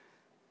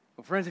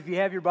Well, friends, if you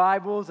have your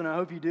Bibles, and I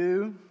hope you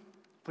do,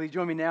 please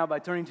join me now by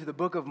turning to the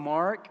book of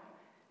Mark,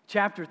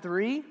 chapter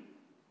 3.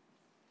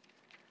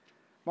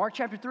 Mark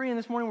chapter 3, and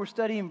this morning we're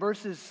studying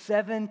verses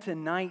 7 to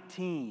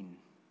 19.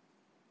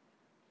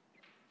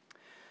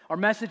 Our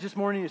message this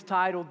morning is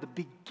titled, The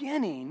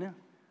Beginning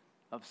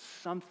of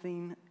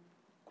Something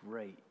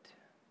Great.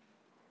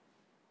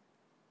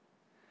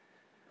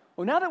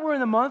 Well, now that we're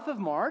in the month of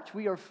March,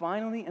 we are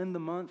finally in the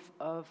month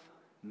of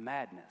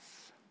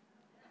madness.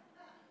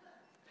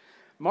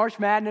 March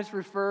Madness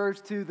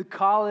refers to the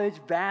college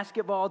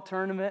basketball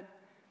tournament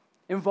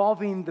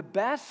involving the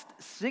best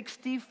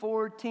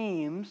 64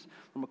 teams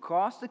from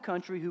across the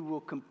country who will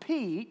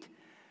compete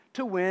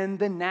to win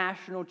the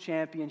national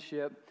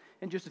championship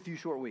in just a few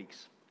short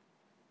weeks.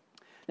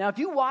 Now, if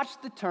you watch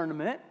the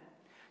tournament,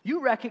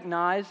 you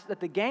recognize that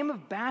the game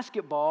of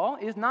basketball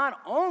is not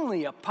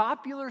only a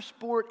popular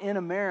sport in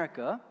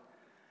America,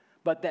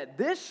 but that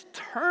this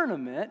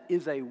tournament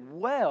is a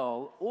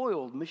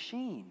well-oiled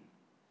machine.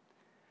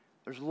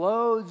 There's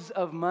loads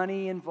of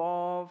money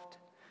involved.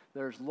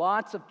 There's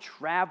lots of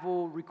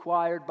travel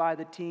required by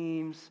the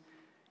teams.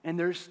 And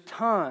there's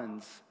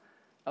tons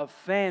of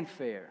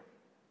fanfare.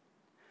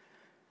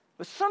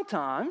 But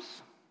sometimes,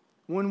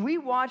 when we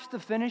watch the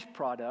finished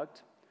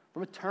product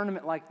from a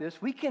tournament like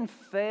this, we can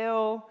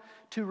fail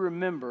to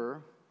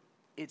remember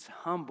its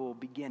humble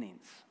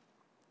beginnings.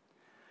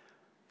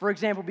 For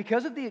example,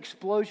 because of the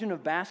explosion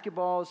of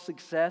basketball's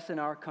success in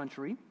our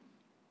country,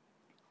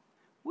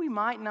 we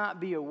might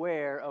not be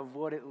aware of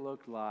what it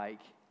looked like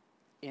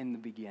in the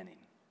beginning,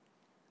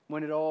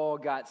 when it all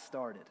got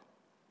started.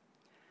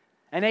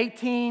 In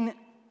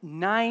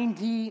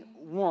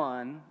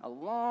 1891, a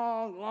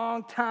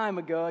long time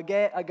ago,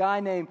 a guy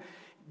named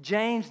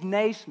James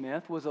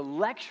Naismith was a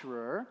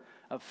lecturer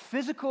of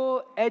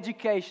physical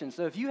education.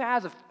 So if you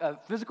have a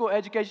physical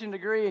education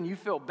degree and you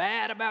feel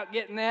bad about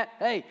getting that,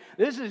 hey,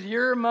 this is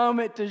your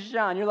moment to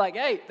shine. You're like,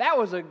 hey, that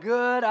was a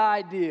good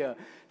idea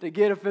to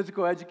get a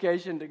physical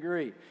education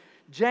degree.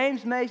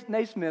 James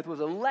Naismith was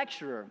a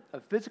lecturer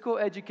of physical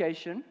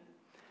education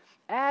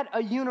at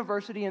a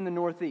university in the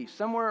Northeast,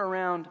 somewhere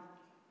around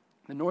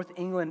the North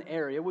England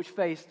area, which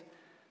faced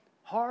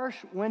harsh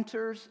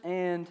winters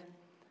and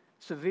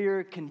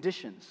severe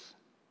conditions.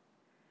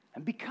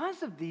 And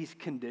because of these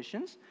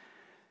conditions,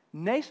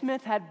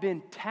 Naismith had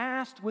been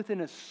tasked with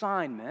an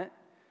assignment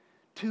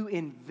to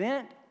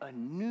invent a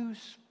new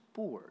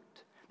sport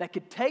that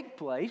could take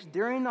place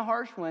during the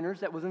harsh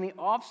winters, that was in the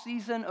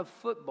off-season of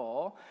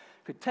football,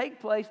 could take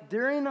place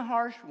during the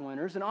harsh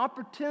winters, an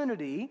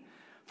opportunity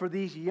for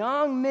these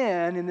young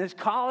men in this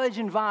college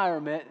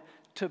environment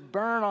to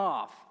burn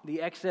off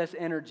the excess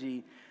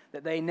energy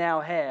that they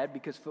now had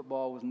because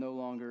football was no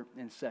longer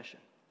in session.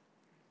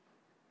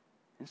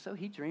 And so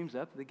he dreams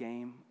up the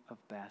game of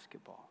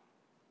basketball.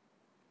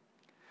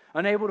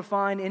 Unable to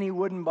find any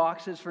wooden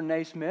boxes for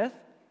Naismith,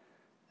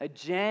 a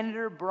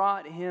janitor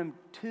brought him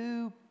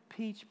 2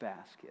 peach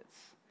baskets.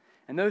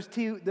 And those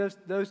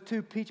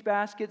two peach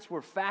baskets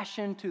were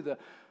fashioned to the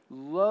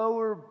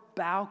lower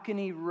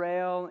balcony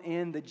rail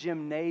in the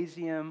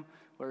gymnasium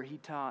where he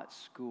taught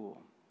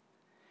school.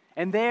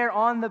 And there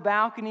on the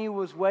balcony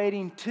was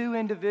waiting 2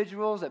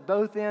 individuals at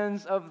both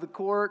ends of the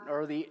court,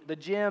 or the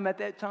gym at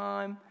that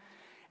time.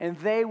 And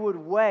they would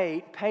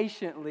wait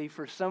patiently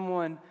for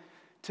someone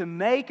to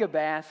make a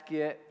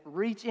basket,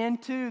 reach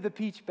into the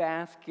peach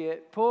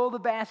basket, pull the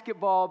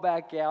basketball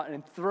back out,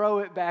 and throw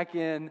it back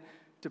in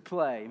to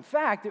play. In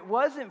fact, it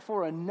wasn't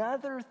for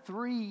another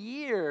 3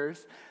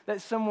 years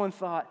that someone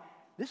thought,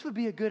 this would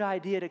be a good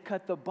idea to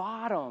cut the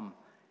bottom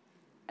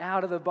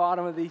out of the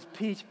bottom of these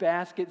peach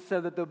baskets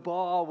so that the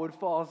ball would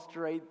fall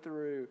straight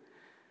through.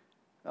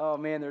 Oh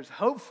man, there's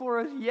hope for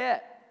us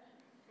yet.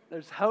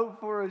 There's hope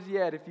for us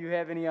yet if you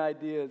have any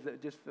ideas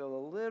that just feel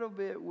a little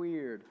bit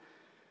weird.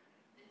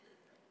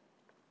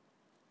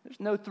 There's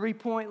no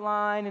three-point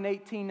line in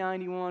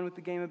 1891 with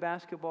the game of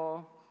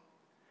basketball.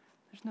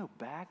 There's no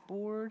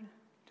backboard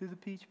to the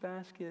peach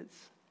baskets.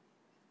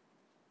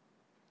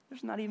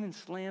 There's not even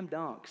slam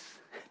dunks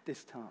at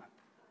this time.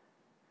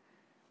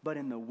 But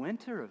in the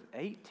winter of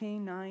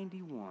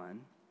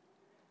 1891,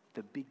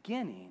 the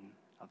beginning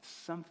of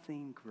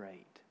something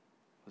great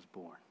was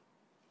born.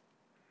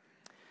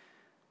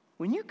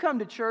 When you come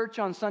to church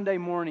on Sunday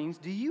mornings,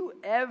 do you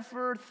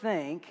ever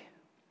think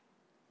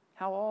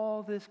how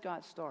all this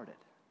got started?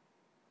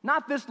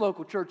 Not this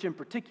local church in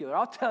particular.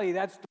 I'll tell you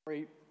that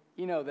story.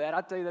 You know that.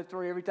 I'll tell you that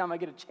story every time I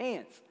get a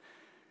chance.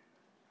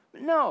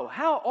 But no,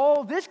 how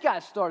all this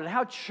got started,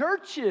 how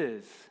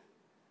churches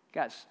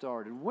got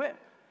started,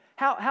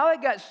 how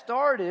it got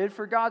started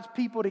for God's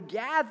people to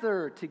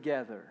gather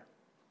together.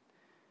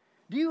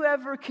 Do you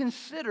ever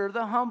consider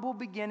the humble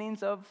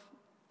beginnings of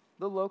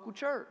the local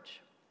church?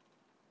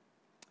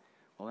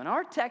 Well, in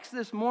our text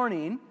this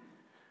morning,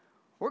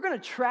 we're going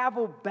to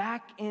travel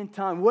back in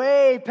time,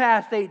 way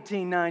past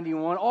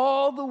 1891,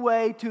 all the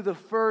way to the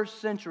first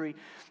century,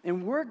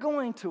 and we're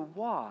going to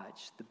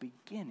watch the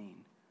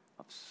beginning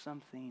of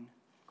something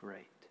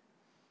great.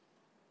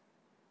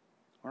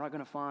 We're not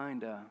going to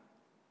find a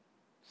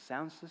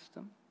sound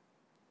system.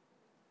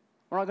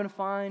 We're not going to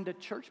find a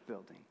church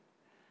building.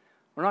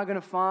 We're not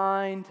going to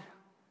find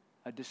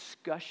a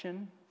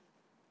discussion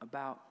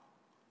about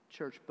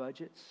church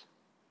budgets.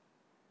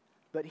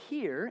 But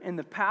here, in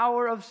the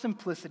power of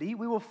simplicity,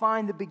 we will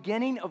find the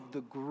beginning of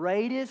the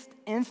greatest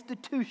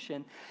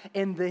institution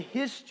in the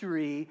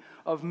history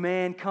of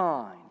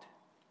mankind.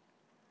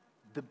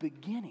 The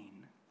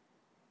beginning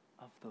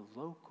of the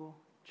local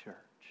church.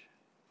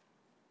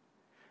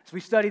 As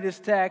we study this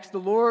text, the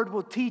Lord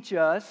will teach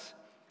us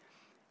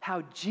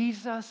how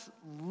Jesus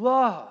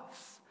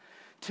loves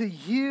to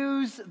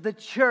use the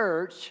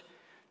church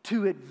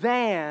to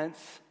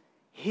advance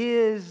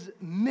His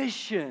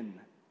mission.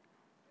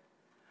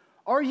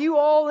 Are you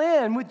all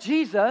in with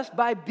Jesus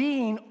by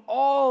being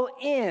all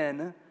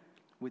in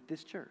with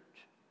this church?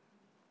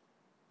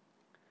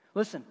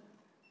 Listen,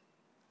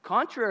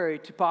 contrary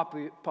to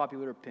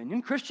popular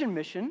opinion, Christian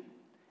mission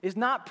is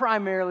not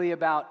primarily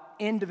about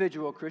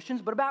individual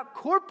Christians, but about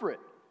corporate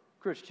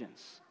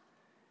Christians.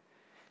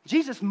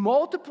 Jesus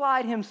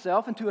multiplied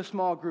Himself into a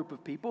small group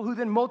of people who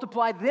then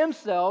multiplied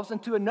themselves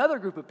into another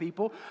group of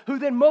people who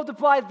then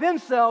multiplied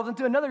themselves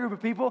into another group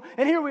of people,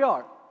 and here we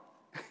are.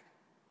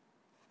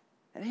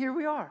 And here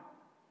we are.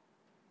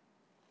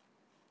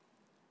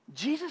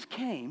 Jesus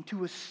came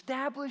to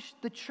establish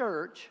the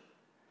church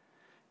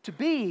to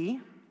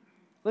be,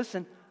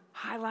 listen,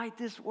 highlight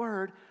this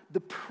word, the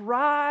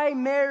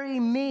primary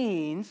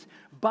means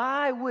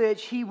by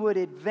which He would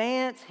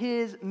advance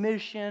His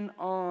mission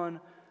on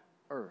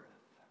earth.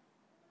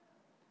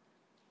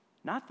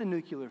 Not the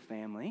nuclear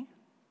family,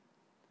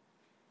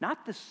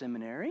 not the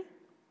seminary,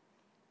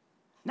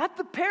 not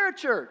the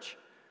parachurch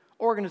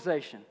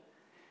organization.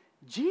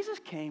 Jesus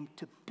came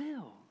to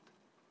build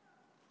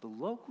the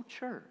local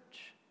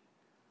church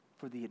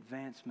for the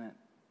advancement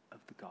of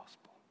the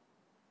gospel.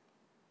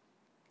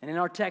 And in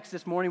our text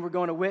this morning, we're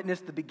going to witness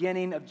the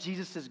beginning of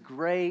Jesus'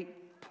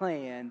 great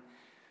plan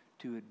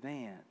to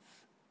advance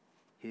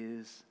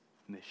His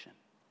mission.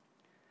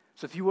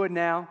 So if you would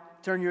now,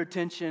 turn your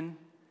attention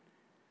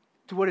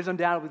to what is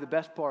undoubtedly the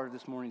best part of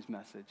this morning's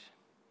message.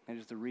 It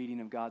is the reading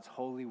of God's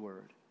holy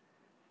word.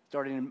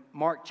 Starting in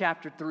Mark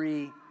chapter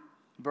 3,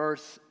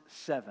 verse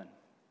 7.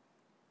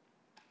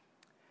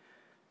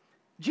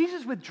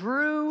 Jesus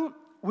withdrew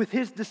with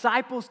His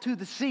disciples to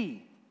the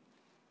sea,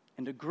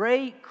 and a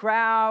great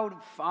crowd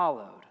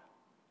followed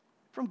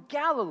from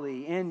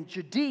Galilee and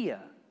Judea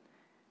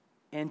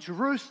and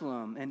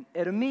Jerusalem and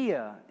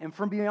Idumea and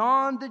from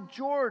beyond the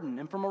Jordan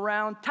and from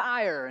around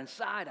Tyre and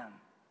Sidon.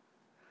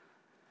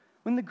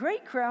 When the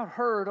great crowd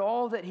heard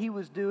all that He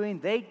was doing,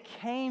 they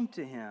came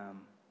to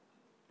Him.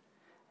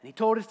 And He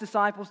told His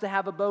disciples to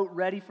have a boat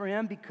ready for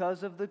Him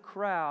because of the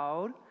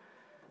crowd,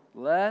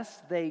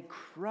 lest they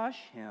crush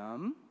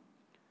Him.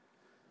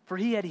 For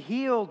He had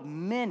healed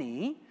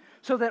many,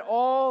 so that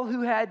all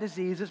who had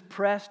diseases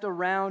pressed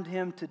around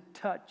Him to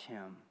touch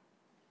Him.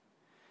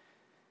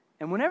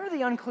 And whenever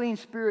the unclean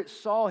spirits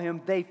saw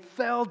Him, they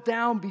fell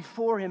down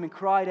before Him and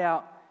cried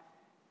out,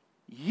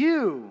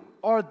 "You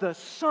are the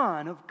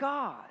Son of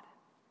God."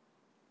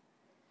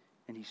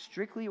 And He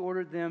strictly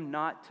ordered them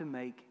not to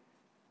make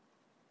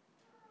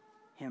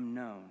Him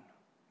known.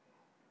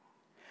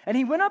 And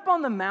He went up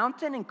on the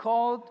mountain and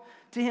called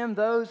to Him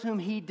those whom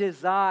He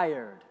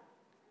desired.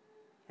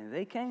 And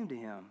they came to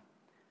Him.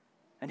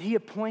 And He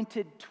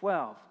appointed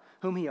 12,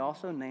 whom He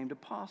also named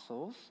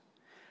apostles,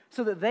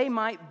 so that they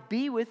might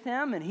be with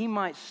Him and He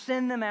might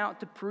send them out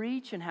to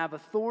preach and have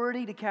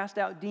authority to cast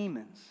out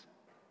demons.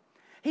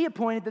 He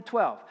appointed the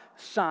 12,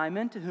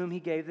 Simon, to whom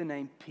He gave the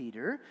name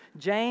Peter,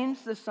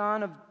 James, the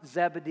son of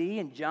Zebedee,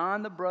 and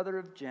John, the brother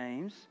of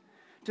James,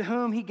 to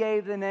whom He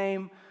gave the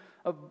name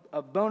of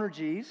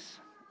Boanerges,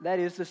 that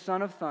is, the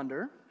son of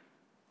thunder,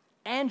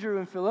 Andrew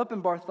and Philip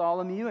and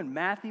Bartholomew and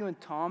Matthew and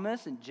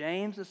Thomas and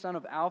James, the son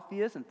of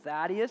Alphaeus and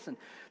Thaddeus and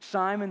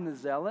Simon the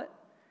Zealot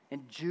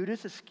and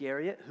Judas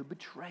Iscariot, who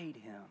betrayed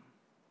Him.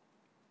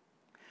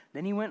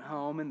 Then He went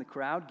home, and the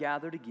crowd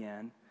gathered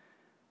again,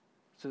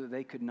 so that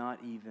they could not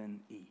even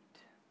eat.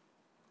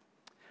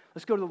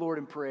 Let's go to the Lord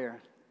in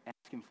prayer,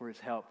 ask Him for His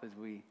help as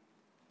we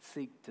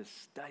seek to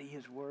study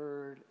His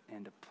word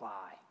and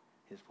apply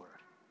His word.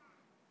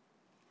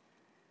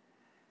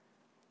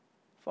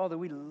 Father,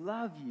 we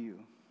love You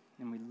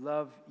and we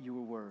love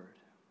Your word.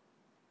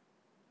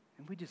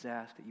 And we just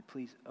ask that You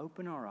please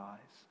open our eyes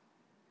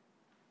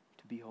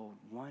to behold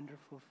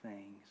wonderful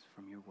things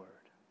from Your word.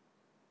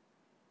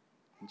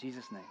 In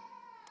Jesus' name,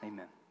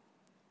 amen.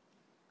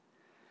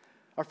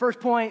 Our first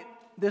point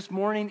this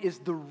morning is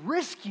the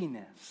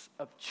riskiness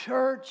of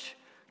church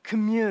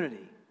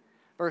community,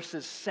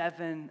 verses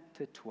 7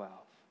 to 12.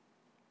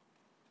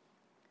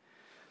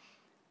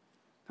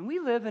 And we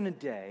live in a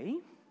day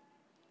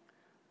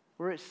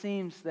where it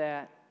seems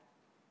that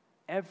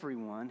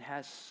everyone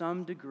has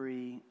some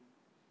degree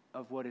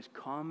of what is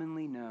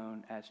commonly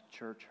known as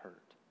church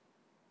hurt.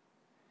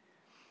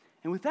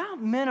 And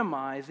without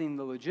minimizing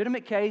the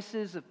legitimate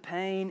cases of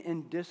pain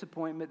and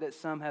disappointment that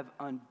some have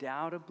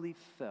undoubtedly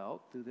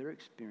felt through their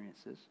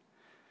experiences,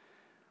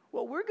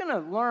 what we're going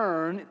to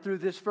learn through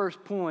this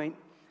first point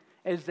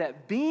is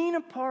that being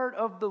a part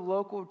of the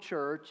local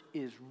church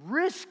is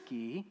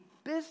risky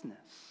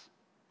business,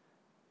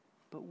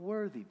 but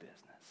worthy business.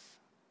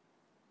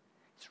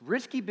 It's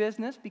risky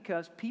business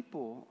because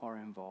people are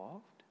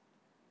involved,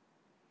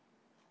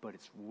 but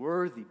it's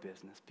worthy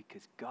business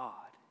because God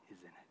is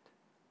in it.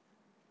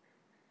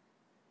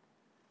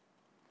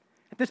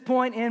 At this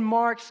point in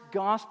Mark's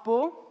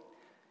gospel,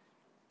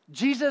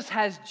 Jesus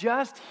has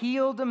just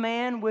healed a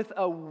man with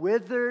a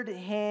withered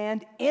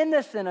hand in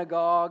the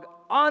synagogue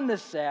on the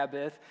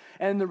Sabbath,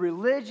 and the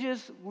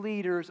religious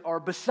leaders are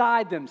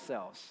beside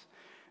themselves.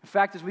 In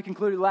fact, as we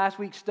concluded last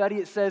week's study,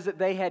 it says that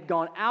they had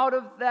gone out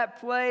of that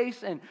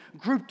place and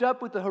grouped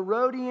up with the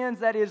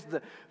Herodians, that is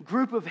the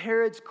group of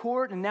Herod's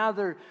court, and now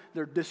they're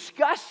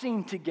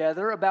discussing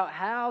together about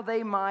how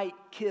they might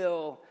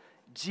kill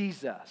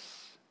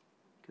Jesus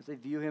because they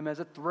view him as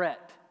a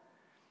threat.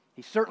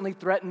 He certainly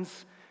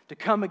threatens to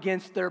come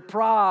against their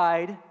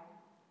pride,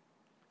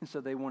 and so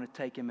they want to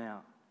take him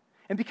out.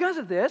 And because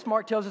of this,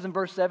 Mark tells us in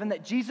verse 7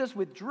 that Jesus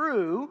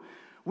withdrew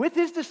with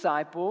his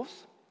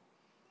disciples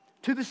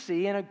to the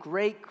sea, and a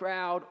great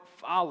crowd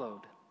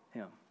followed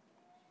him.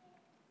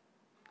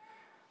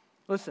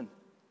 Listen,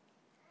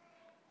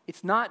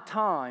 it's not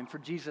time for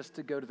Jesus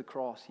to go to the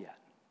cross yet.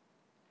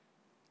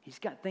 He's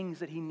got things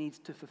that he needs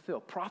to fulfill,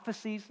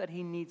 prophecies that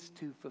he needs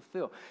to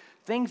fulfill,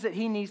 things that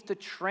he needs to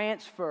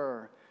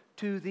transfer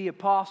to the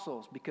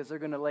apostles because they're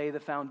going to lay the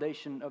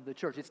foundation of the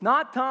church. It's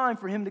not time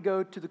for him to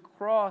go to the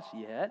cross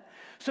yet.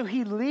 So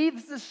he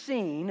leaves the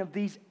scene of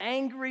these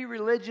angry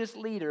religious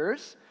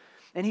leaders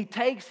and he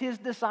takes his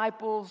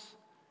disciples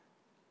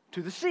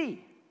to the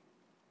sea.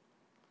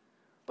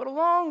 But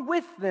along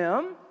with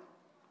them,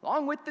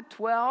 along with the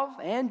 12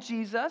 and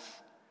Jesus,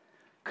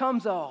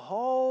 comes a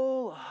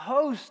whole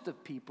host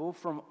of people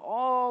from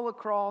all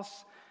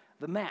across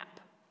the map.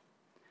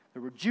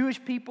 There were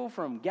Jewish people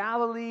from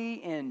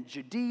Galilee and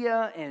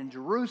Judea and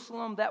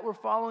Jerusalem that were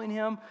following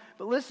him.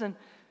 But listen,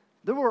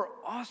 there were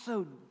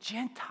also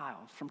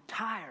Gentiles from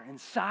Tyre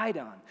and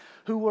Sidon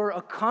who were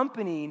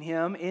accompanying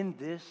him in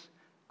this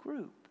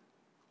group.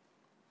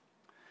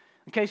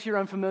 In case you're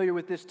unfamiliar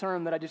with this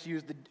term that I just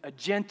used, a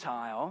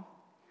Gentile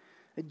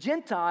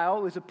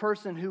is a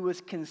person who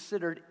was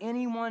considered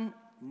anyone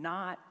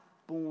not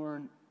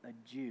born a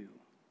Jew.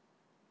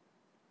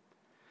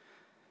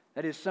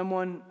 That is,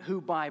 someone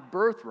who by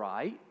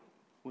birthright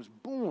was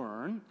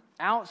born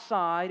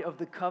outside of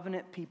the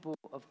covenant people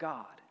of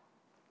God.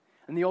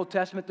 In the Old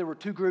Testament, there were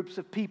two groups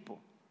of people.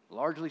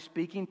 Largely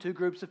speaking, two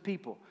groups of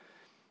people.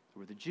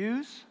 There were the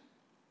Jews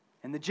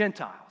and the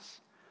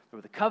Gentiles. There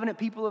were the covenant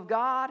people of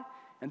God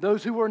and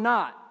those who were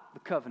not the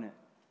covenant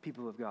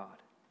people of God.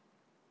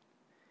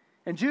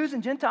 And Jews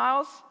and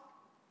Gentiles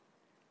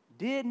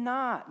did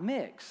not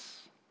mix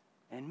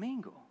and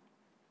mingle,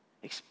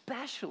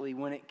 especially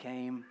when it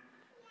came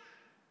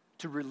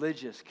to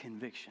religious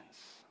convictions.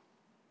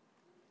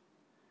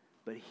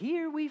 But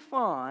here we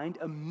find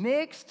a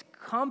mixed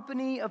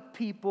company of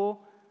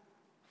people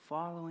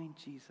following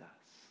Jesus.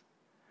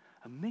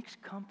 A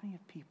mixed company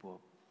of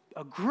people,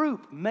 a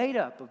group made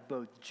up of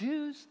both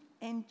Jews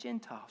and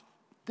Gentiles.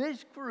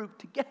 This group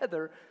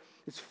together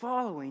is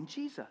following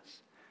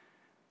Jesus.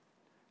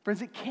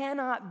 Friends, it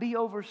cannot be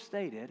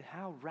overstated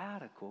how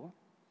radical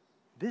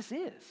this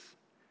is.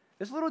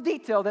 This little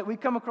detail that we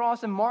come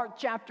across in Mark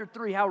chapter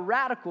 3, how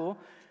radical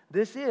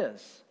this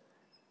is.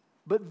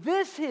 But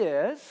this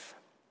is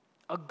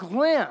a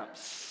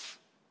glimpse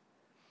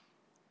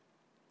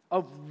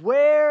of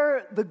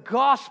where the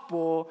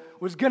gospel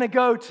was going to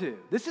go to.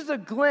 This is a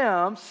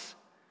glimpse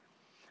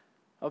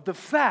of the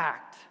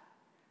fact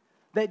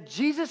that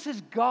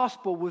Jesus'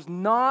 gospel was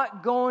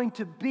not going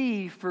to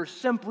be for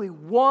simply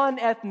one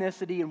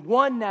ethnicity and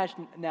one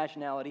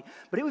nationality,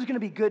 but it was going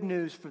to be good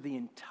news for the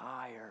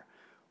entire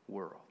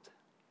world.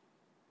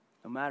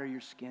 No matter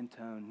your skin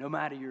tone, no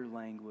matter your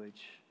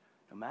language,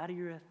 no matter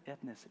your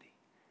ethnicity,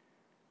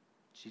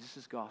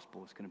 Jesus'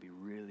 gospel is going to be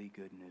really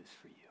good news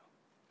for you.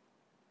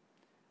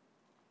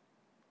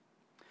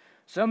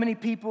 So many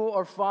people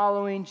are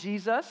following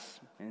Jesus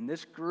in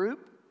this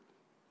group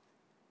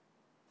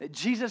that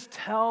Jesus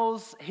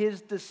tells his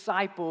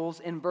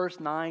disciples in verse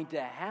 9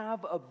 to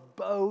have a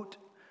boat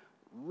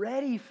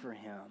ready for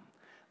him,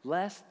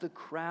 lest the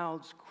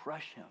crowds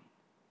crush him.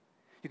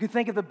 You can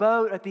think of the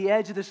boat at the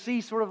edge of the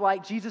sea sort of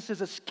like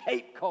Jesus'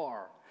 escape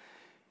car.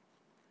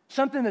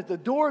 Something that the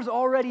door's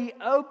already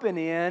open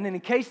in, and in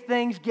case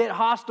things get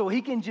hostile,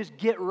 he can just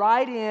get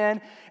right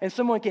in and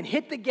someone can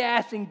hit the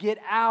gas and get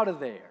out of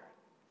there.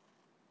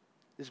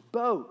 This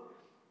boat,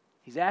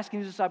 he's asking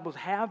his disciples,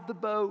 have the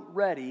boat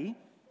ready.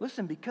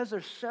 Listen, because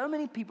there's so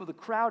many people,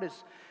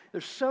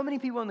 there's so many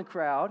people in the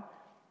crowd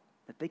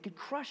that they could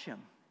crush him.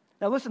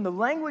 Now listen, the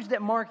language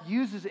that Mark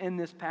uses in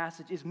this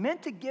passage is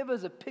meant to give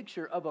us a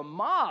picture of a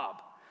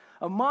mob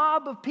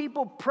of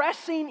people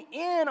pressing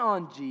in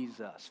on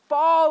Jesus,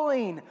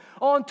 falling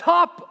on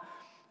top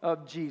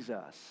of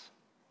Jesus.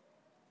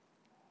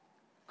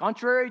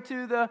 Contrary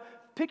to the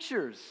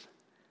pictures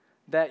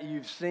that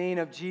you've seen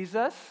of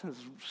Jesus,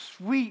 those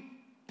sweet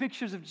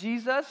pictures of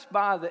Jesus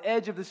by the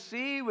edge of the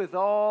sea with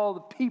all the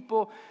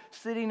people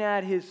sitting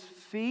at his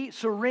feet.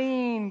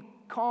 Serene,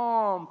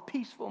 calm,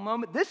 peaceful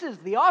moment. This is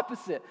the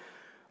opposite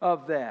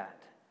of that.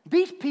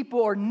 These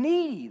people are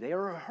needy. They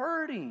are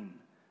hurting.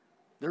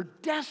 They're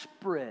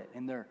desperate.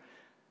 And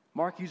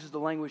Mark uses the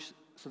language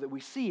so that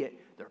we see it.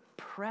 They're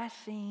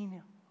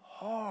pressing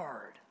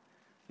hard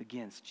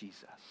against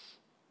Jesus.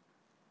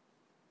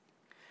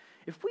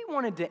 If we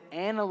wanted to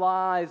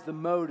analyze the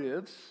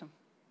motives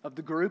of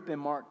the group in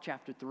Mark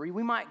chapter 3,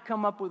 we might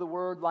come up with a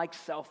word like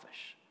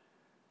selfish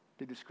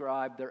to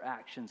describe their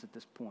actions at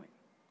this point.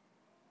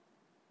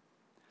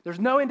 There's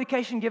no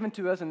indication given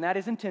to us, and that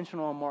is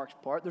intentional on Mark's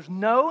part. There's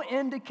no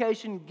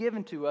indication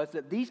given to us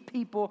that these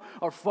people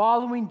are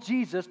following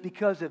Jesus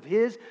because of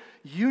his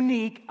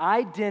unique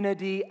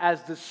identity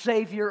as the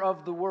Savior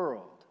of the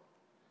world.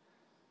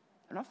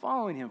 They're not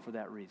following him for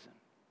that reason.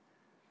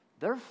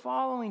 They're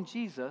following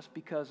Jesus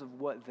because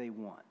of what they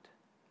want,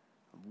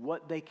 of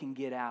what they can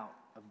get out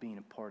of being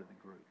a part of the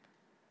group,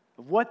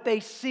 of what they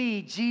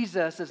see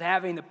Jesus as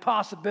having the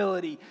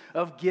possibility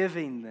of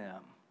giving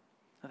them,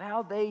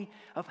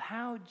 of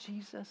how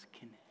Jesus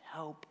can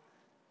help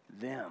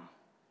them.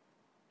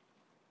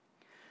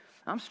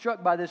 I'm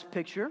struck by this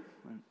picture.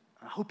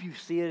 I hope you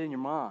see it in your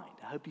mind.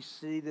 I hope you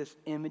see this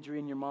imagery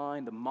in your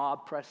mind, the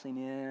mob pressing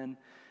in,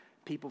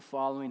 people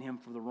following him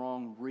for the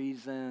wrong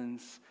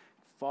reasons,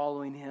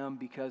 following him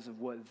because of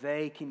what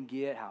they can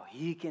get, how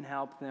he can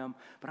help them.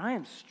 But I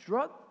am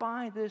struck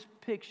by this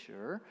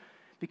picture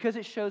because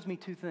it shows me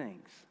two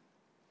things.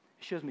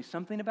 It shows me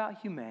something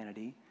about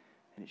humanity,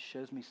 and it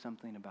shows me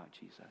something about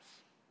Jesus.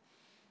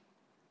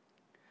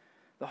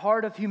 The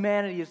heart of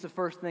humanity is the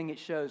first thing it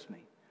shows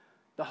me.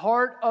 The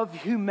heart of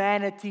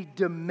humanity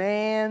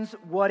demands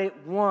what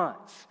it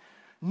wants,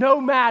 no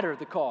matter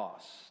the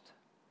cost.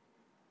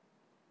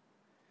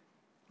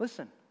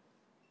 Listen,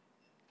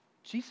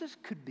 Jesus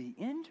could be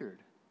injured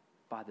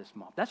by this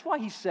mob. That's why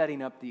he's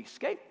setting up the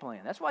escape plan.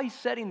 That's why he's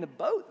setting the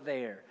boat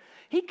there.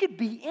 He could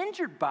be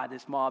injured by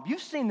this mob.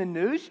 You've seen the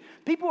news.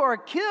 People are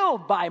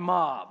killed by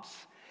mobs.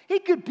 He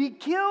could be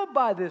killed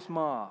by this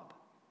mob.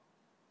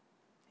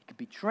 He could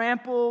be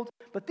trampled.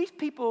 But these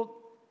people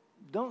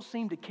don't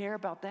seem to care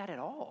about that at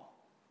all.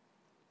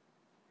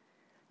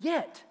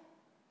 Yet,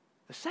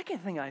 the second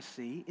thing I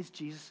see is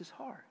Jesus'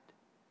 heart.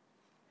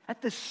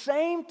 At the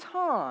same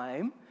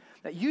time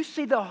that you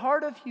see the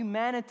heart of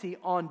humanity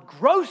on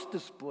gross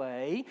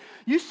display,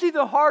 you see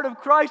the heart of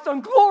Christ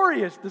on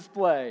glorious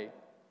display.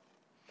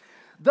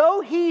 Though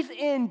he's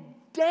in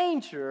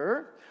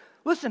danger,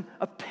 listen,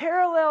 a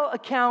parallel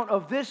account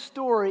of this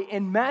story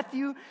in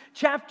Matthew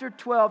chapter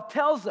 12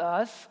 tells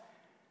us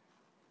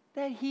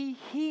that he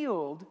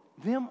healed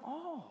them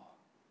all.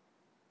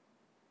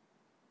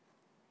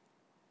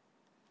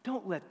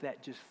 Don't let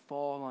that just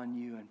fall on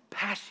you and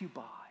pass you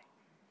by.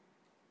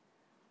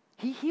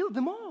 He healed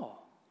them all.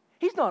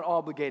 He's not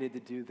obligated to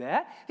do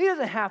that. He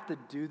doesn't have to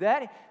do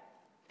that.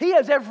 He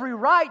has every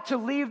right to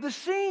leave the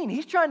scene.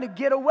 He's trying to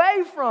get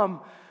away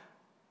from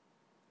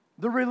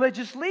the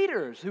religious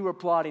leaders who are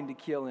plotting to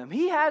kill him.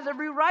 He has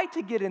every right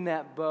to get in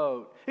that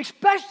boat,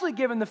 especially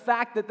given the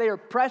fact that they are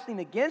pressing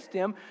against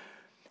him.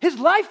 His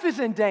life is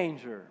in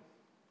danger.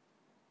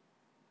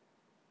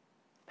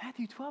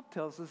 Matthew 12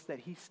 tells us that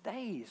he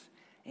stays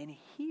and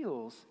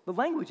heals. The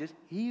language is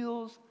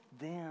heals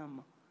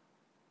them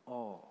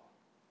all.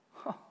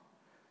 Huh.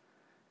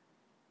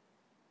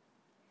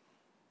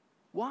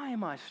 Why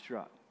am I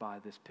struck by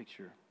this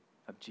picture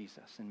of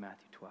Jesus in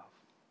Matthew 12?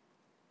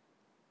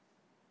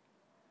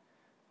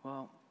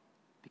 Well,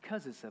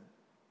 because it's a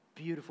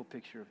beautiful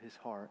picture of his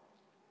heart.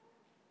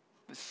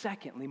 But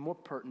secondly, more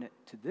pertinent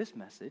to this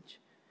message,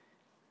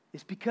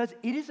 is because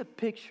it is a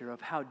picture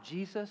of how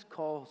Jesus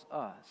calls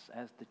us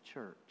as the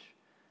church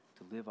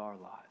to live our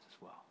lives as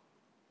well.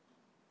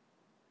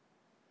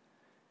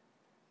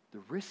 The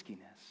riskiness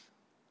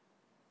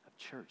of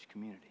church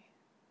community.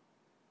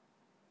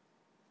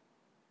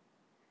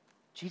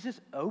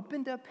 Jesus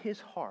opened up his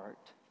heart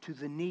to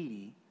the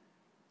needy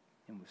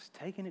and was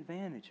taken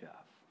advantage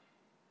of.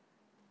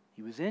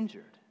 He was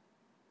injured.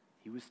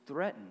 He was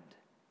threatened.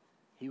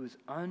 He was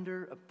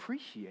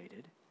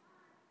underappreciated.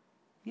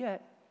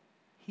 Yet,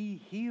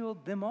 he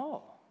healed them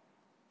all.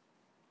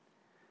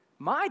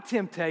 My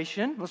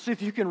temptation, let's see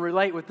if you can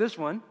relate with this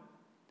one.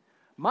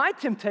 My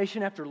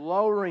temptation after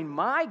lowering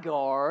my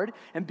guard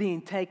and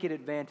being taken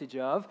advantage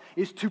of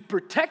is to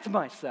protect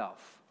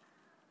myself.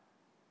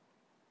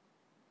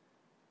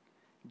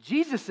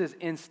 Jesus'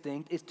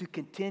 instinct is to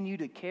continue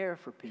to care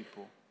for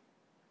people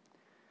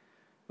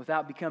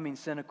without becoming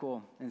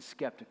cynical and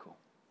skeptical.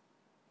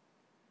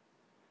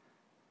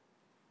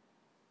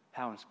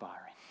 How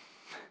inspiring.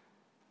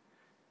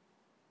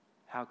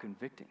 How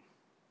convicting.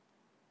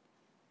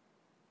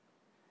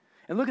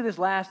 And look at this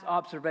last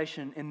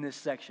observation in this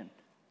section.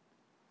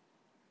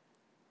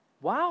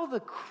 While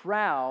the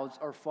crowds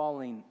are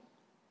falling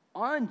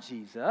on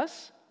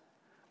Jesus,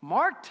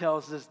 Mark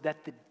tells us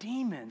that the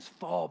demons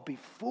fall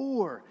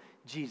before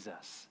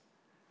Jesus.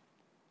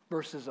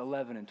 Verses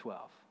 11 and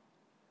 12.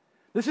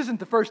 This isn't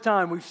the first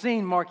time we've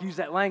seen Mark use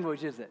that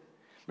language, is it?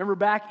 Remember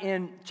back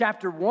in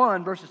chapter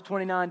 1, verses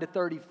 29 to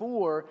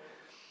 34,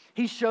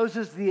 he shows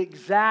us the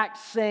exact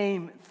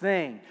same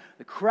thing.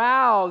 The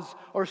crowds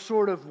are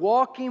sort of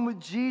walking with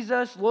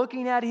Jesus,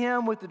 looking at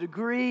him with a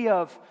degree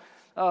of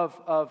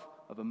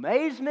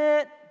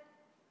amazement,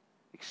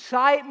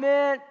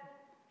 excitement,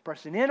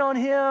 pressing in on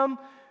him.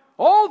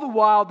 All the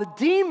while, the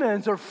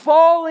demons are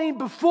falling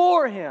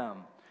before him,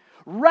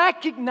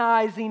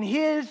 recognizing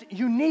his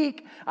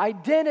unique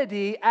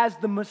identity as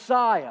the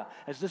Messiah,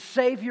 as the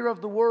Savior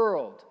of the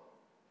world.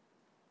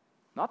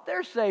 Not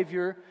their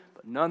Savior,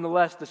 but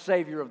nonetheless the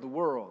Savior of the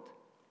world.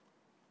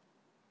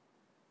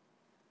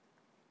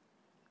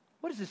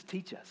 What does this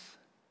teach us?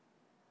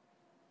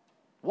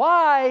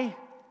 Why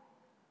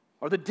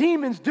are the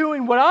demons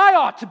doing what I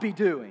ought to be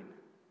doing?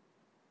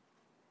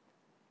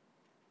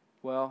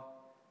 Well,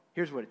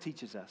 here's what it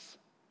teaches us.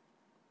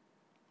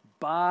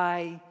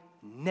 By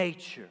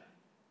nature,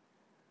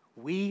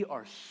 we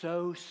are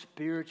so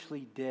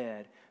spiritually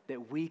dead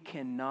that we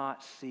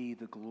cannot see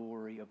the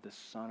glory of the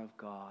Son of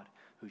God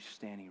who's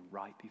standing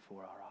right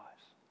before our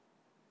eyes.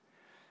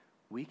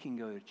 We can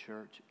go to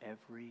church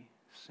every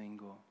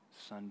single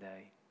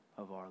Sunday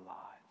of our lives.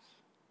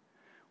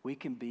 We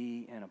can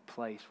be in a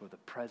place where the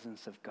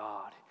presence of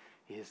God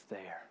is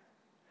there.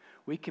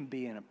 We can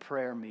be in a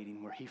prayer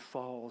meeting where He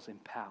falls in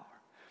power.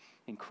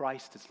 And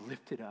Christ is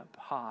lifted up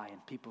high in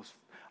people's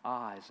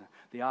eyes,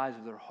 the eyes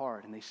of their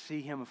heart, and they see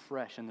Him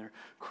afresh, and they're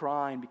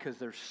crying because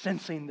they're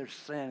sensing their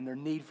sin, their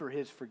need for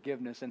His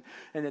forgiveness, and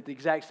at the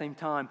exact same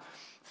time,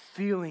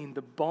 feeling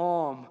the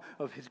balm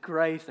of His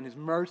grace and His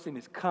mercy and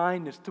His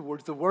kindness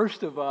towards the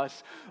worst of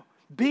us.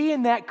 Be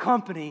in that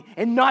company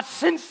and not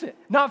sense it,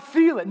 not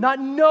feel it, not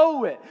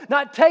know it,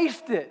 not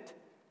taste it.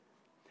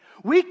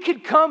 We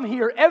could come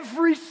here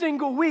every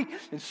single week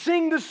and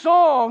sing the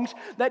songs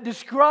that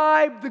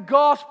describe the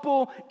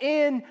gospel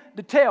in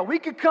detail. We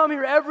could come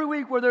here every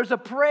week where there's a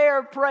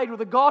prayer prayed, where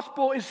the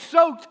gospel is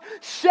soaked,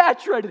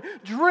 saturated,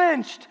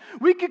 drenched.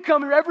 We could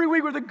come here every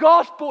week where the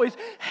gospel is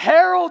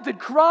heralded,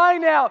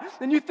 crying out,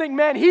 and you think,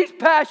 man, he's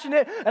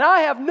passionate, and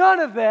I have none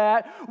of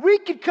that. We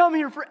could come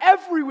here for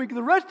every week,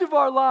 the rest of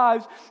our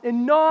lives,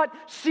 and not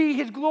see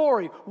His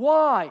glory.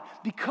 Why?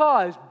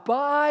 Because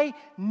by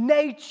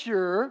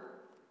nature,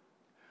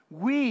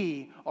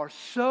 we are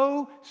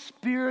so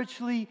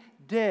spiritually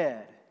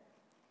dead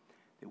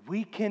that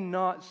we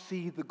cannot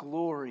see the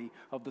glory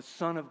of the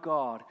Son of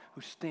God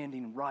who's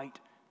standing right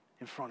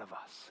in front of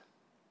us.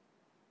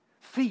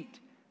 Feet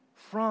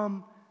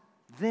from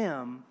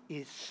them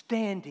is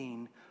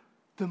standing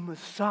the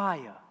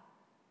Messiah,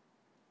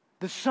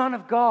 the Son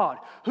of God,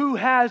 who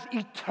has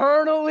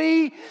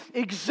eternally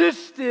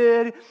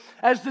existed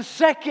as the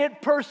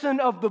second person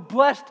of the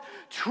blessed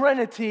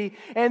Trinity,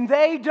 and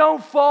they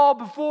don't fall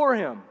before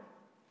Him.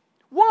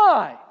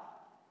 Why?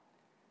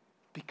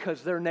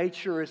 Because their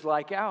nature is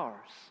like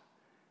ours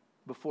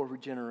before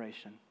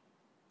regeneration.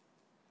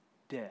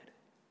 Dead.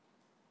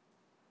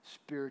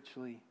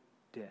 Spiritually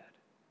dead.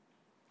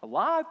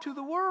 Alive to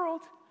the world.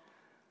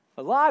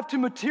 Alive to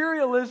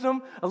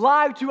materialism.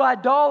 Alive to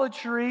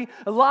idolatry.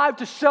 Alive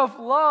to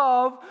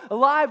self-love.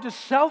 Alive to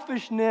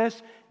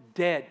selfishness.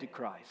 Dead to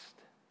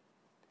Christ.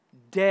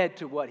 Dead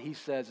to what He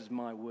says is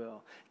my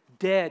will.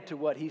 Dead to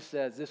what He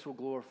says, this will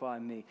glorify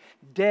me.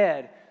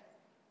 Dead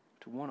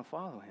to want to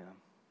follow Him.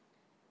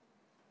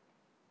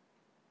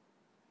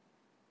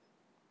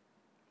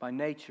 By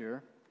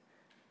nature,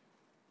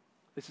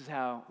 this is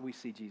how we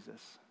see Jesus.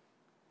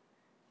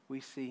 We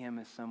see Him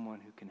as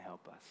someone who can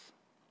help us.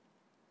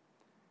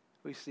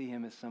 We see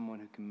Him as someone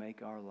who can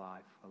make our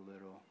life a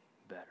little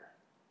better.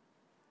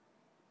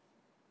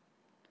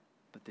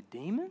 But the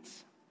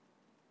demons,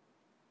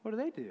 what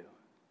do?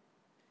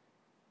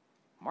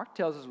 Mark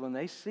tells us when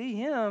they see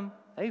Him,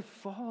 they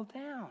fall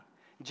down.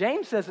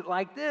 James says it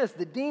like this: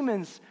 the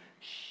demons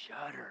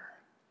shudder.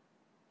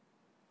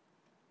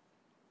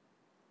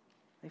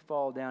 They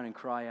fall down and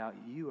cry out,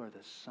 "You are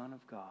the Son of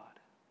God."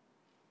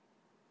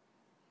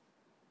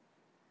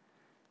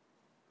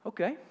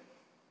 Okay.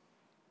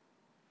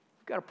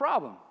 We've got a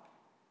problem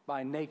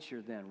by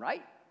nature then,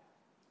 right?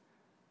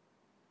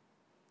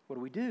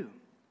 What do?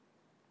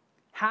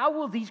 How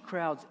will these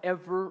crowds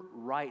ever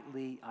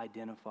rightly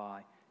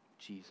identify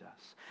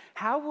Jesus?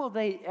 How will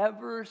they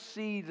ever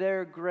see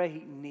their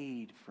great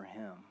need for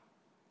Him?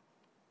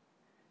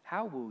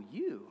 How will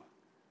you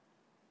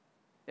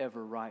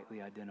ever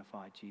rightly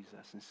identify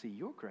Jesus and see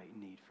your great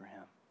need for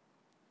Him?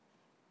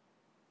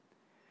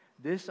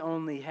 This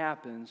only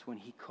happens when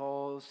He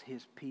calls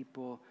His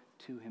people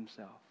to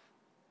Himself,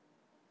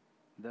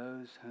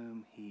 those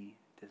whom He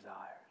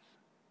desires.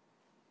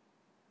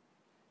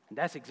 And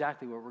that's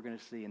exactly what we're going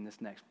to see in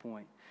this next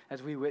point,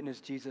 as we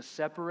witness Jesus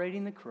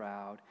separating the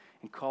crowd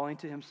and calling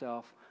to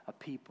Himself a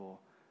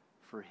people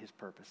for His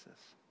purposes.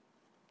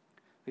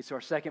 Okay, so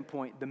our second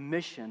point, the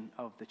mission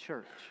of the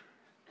church,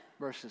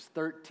 verses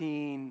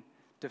 13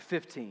 to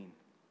 15.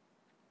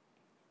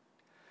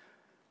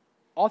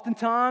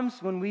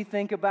 Oftentimes, when we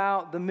think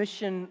about the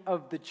mission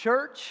of the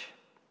church,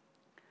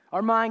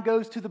 Our mind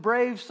goes to the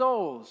brave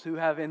souls who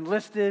have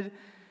enlisted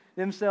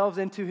themselves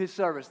into his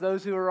service.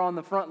 Those who are on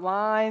the front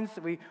lines,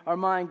 our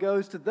mind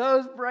goes to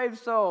those brave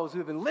souls who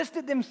have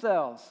enlisted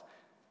themselves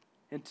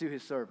into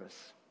his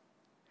service.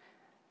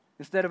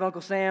 Instead of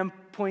Uncle Sam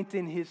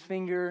pointing his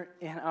finger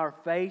in our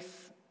face,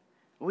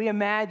 we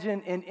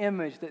imagine an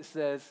image that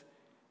says,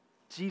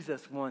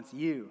 Jesus wants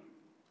you.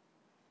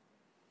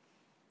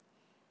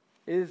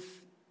 Is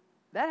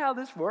that how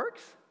this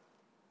works?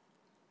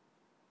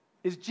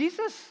 Is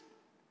Jesus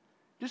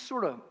just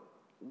sort of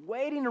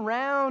waiting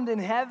around in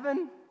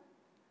heaven?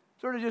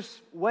 Sort of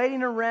just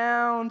waiting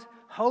around,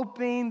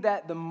 hoping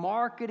that the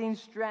marketing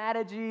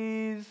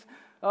strategies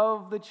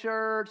of the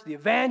church, the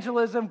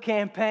evangelism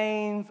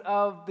campaigns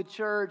of the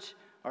church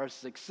are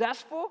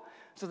successful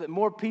so that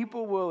more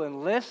people will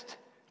enlist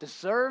to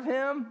serve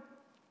him?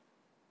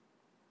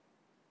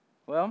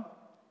 Well,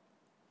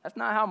 that's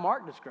not how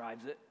Mark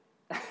describes it.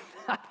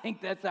 I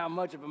think that's how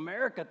much of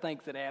America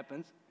thinks it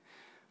happens.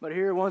 But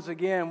here, once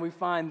again, we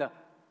find the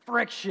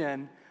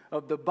friction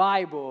of the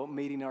Bible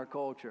meeting our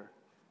culture.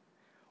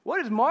 What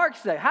does Mark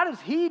say? How does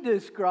he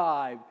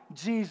describe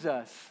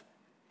Jesus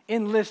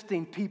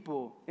enlisting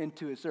people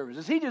into his service?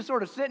 Is he just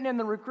sort of sitting in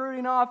the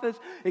recruiting office,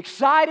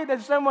 excited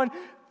that someone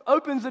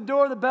opens the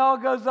door, the bell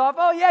goes off?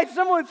 Oh, yeah,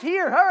 someone's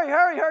here. Hurry,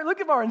 hurry, hurry. Look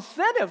at our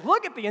incentives.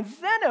 Look at the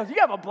incentives. You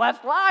have a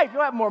blessed life.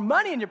 You'll have more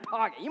money in your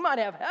pocket. You might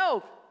have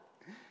health.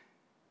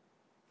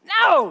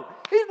 No,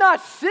 he's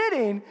not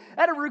sitting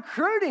at a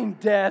recruiting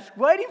desk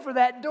waiting for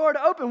that door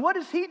to open. What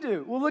does he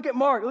do? Well, look at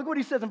Mark. Look what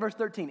he says in verse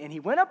 13. And he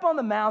went up on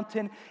the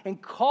mountain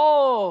and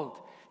called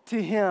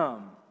to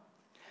him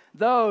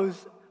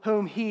those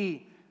whom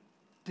he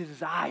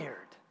desired.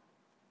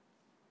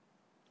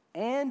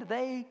 And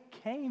they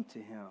came to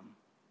him.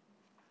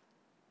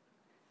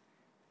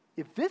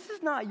 If this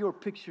is not your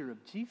picture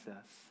of Jesus,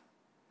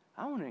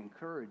 I want to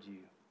encourage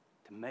you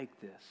to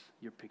make this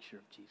your picture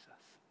of Jesus.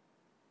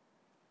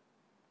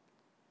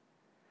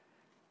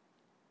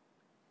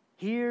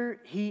 Here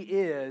he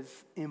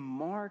is in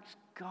Mark's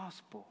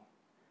gospel,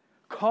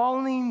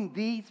 calling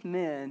these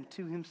men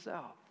to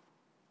himself.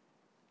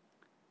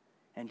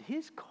 And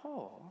his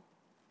call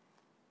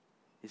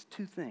is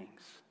two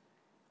things.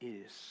 It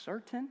is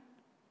certain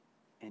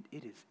and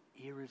it is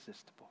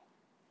irresistible.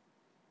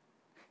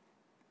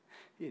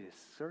 It is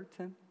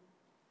certain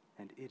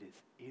and it is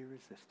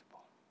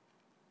irresistible.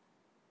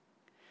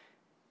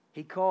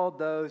 He called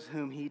those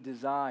whom he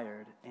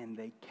desired, and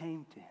they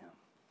came to him.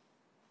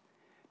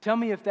 Tell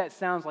me if that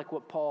sounds like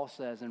what Paul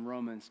says in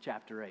Romans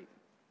chapter 8,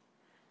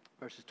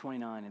 verses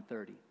 29 and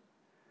 30.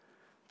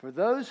 For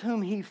those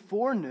whom he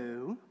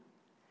foreknew,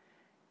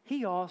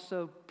 he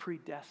also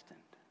predestined.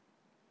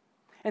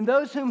 And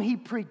those whom he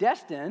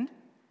predestined,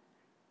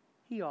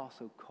 he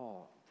also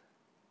called.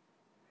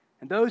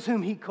 And those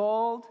whom he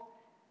called,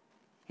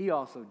 he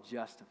also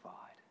justified.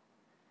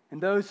 And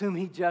those whom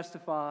he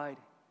justified,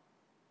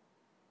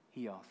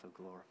 he also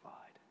glorified.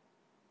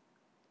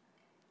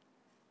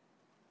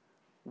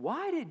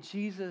 Why did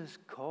Jesus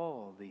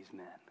call these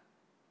men?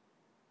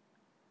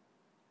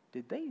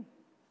 Did they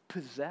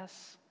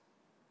possess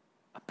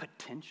a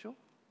potential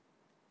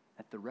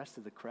that the rest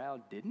of the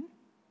crowd didn't?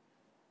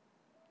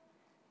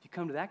 If you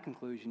come to that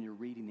conclusion, you're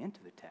reading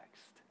into the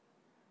text,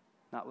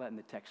 not letting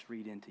the text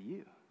read into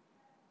you.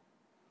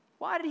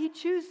 Why did he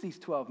choose these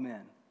 12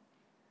 men?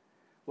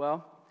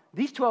 Well,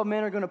 these 12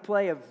 men are going to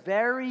play a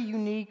very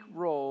unique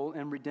role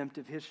in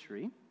redemptive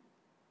history.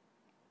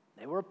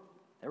 They were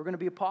going to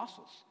be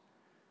apostles.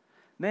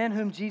 Men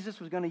whom Jesus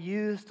was going to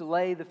use to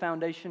lay the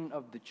foundation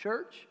of the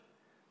church.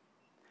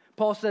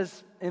 Paul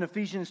says in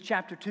Ephesians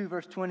chapter 2,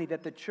 verse 20,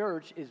 that the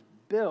church is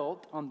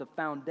built on the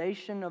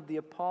foundation of the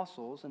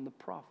apostles and the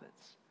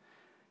prophets,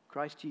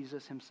 Christ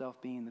Jesus himself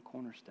being the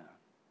cornerstone.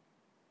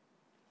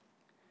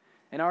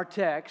 In our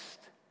text,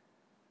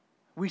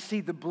 we see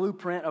the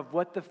blueprint of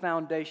what the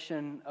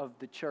foundation of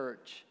the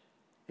church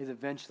is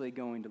eventually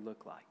going to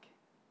look like.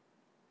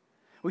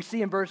 We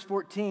see in verse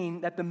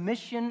 14 that the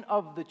mission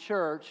of the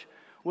church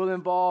will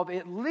involve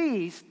at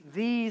least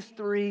these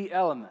three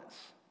elements: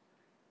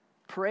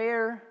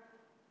 prayer,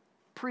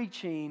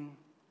 preaching,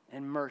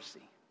 and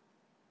mercy.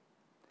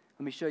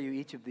 Let me show you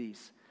each of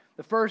these.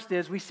 The first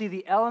is we see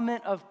the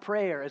element of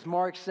prayer, as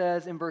Mark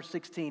says in verse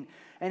 16.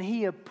 And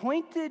he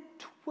appointed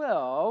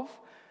 12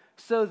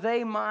 so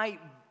they might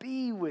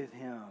be with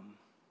him.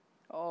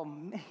 Oh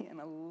man,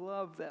 I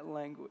love that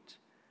language.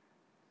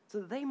 So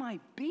that they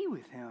might be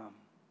with him.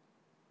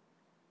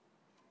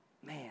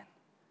 Man,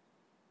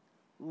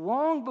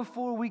 long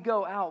before we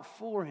go out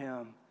for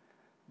him,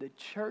 the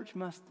church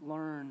must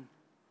learn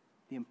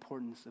the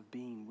importance of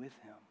being with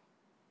him.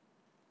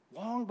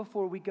 Long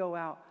before we go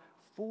out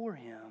for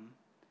him,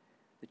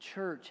 the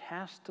church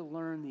has to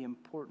learn the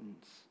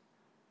importance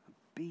of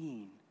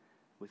being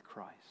with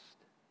Christ.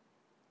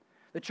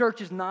 The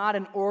church is not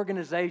an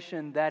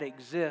organization that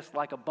exists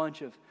like a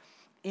bunch of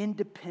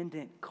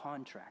independent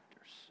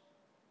contractors.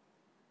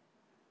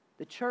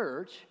 The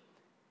church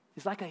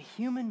is like a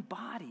human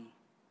body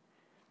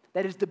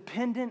that is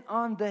dependent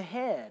on the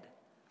head,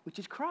 which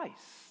is Christ.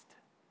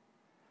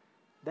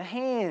 the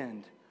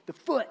hand, the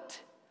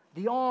foot,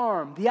 the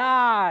arm, the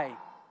eye.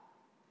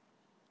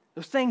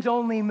 Those things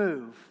only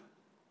move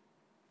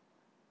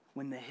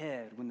when the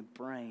head, when the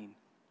brain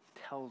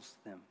tells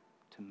them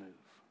to move.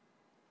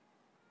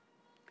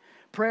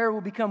 Prayer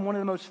will become one of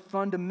the most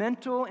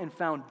fundamental and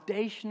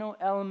foundational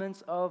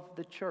elements of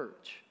the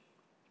church.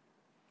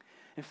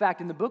 In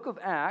fact, in the book of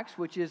Acts,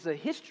 which is a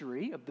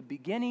history of the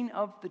beginning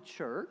of the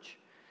church,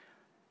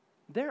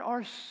 there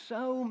are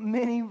so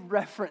many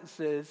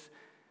references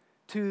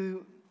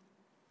to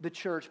the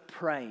church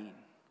praying,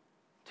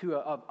 to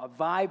a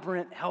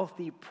vibrant,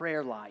 healthy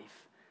prayer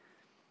life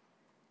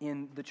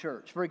in the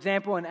church. For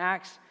example, in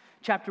Acts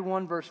chapter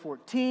 1, verse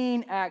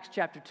 14, Acts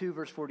chapter 2,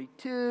 verse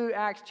 42,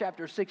 Acts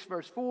chapter 6,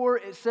 verse 4,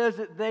 it says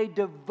that they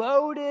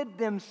devoted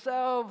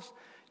themselves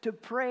to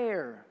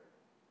prayer.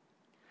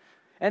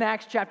 In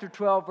Acts chapter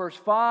 12, verse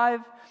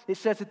 5, it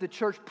says that the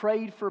church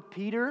prayed for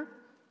Peter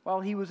while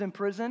he was in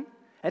prison.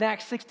 In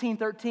Acts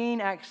 16:13,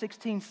 Acts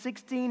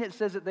 16:16, it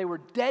says that they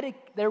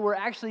were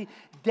actually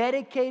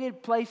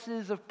dedicated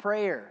places of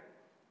prayer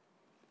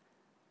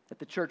that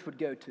the church would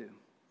go to.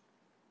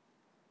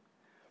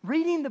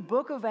 Reading the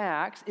book of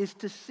Acts is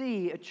to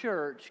see a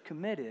church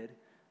committed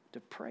to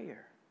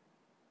prayer.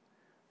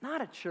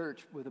 Not a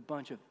church with a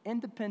bunch of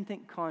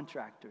independent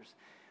contractors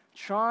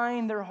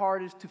trying their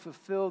hardest to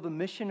fulfill the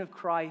mission of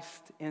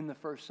Christ in the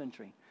first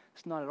century.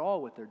 It's not at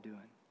all what they're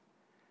doing.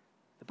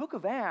 The book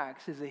of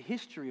Acts is a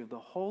history of the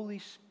Holy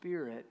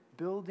Spirit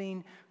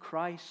building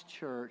Christ's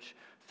church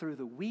through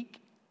the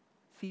weak,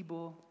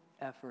 feeble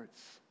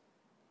efforts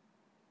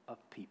of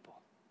people.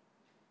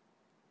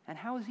 And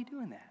how is he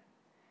doing that?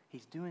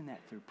 He's doing that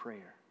through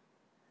prayer.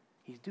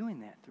 He's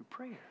doing that through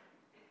prayer.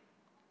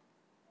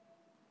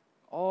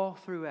 All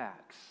through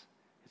Acts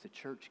is a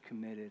church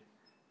committed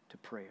to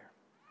prayer.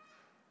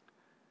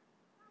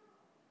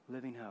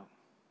 Living Hope.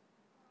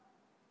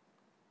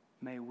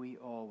 May we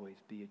always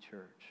be a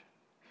church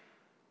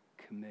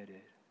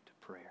committed to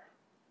prayer.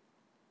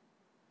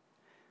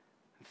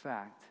 In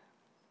fact,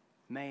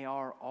 may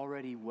our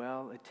already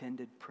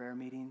well-attended prayer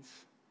meetings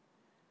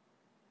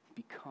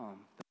become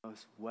the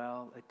most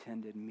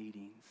well-attended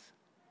meetings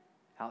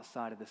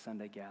outside of the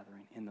Sunday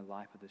gathering in the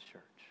life of this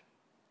church.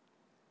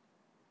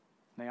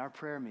 May our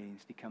prayer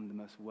meetings become the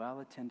most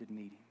well-attended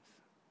meetings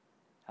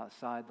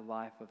outside the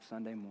life of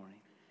Sunday morning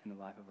in the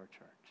life of our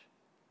church.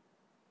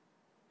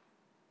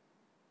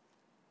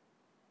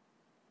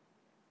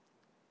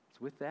 So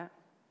with that,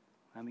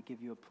 let me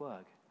give you a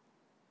plug.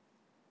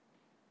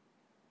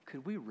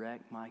 Could we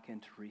wreck Micah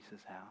and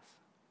Teresa's house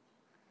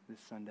this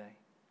Sunday?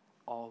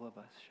 All of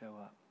us show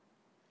up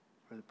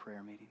for the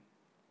prayer meeting.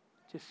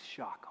 Just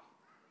shock them.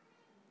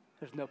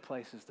 There's no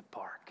places to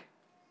park.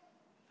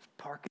 Let's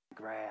park in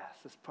the grass.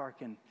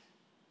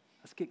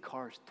 Let's get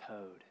cars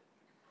towed.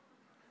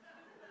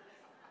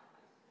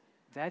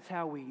 That's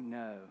how we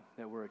know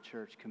that we're a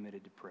church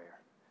committed to prayer.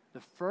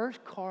 The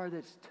first car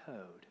that's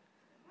towed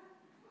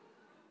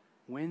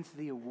wins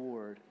the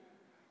award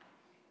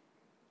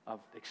of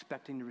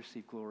expecting to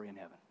receive glory in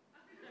heaven.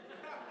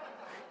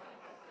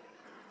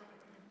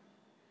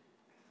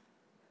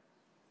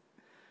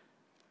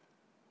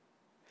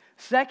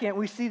 Second,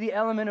 we see the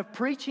element of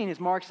preaching, as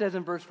Mark says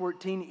in verse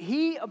 14.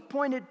 He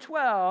appointed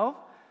 12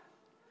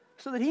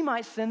 so that he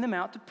might send them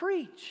out to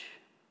preach.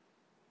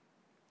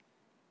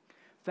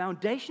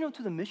 Foundational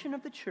to the mission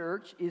of the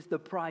church is the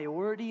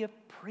priority of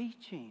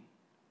preaching.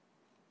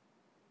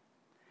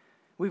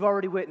 We've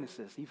already witnessed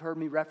this. You've heard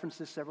me reference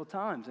this several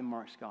times in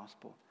Mark's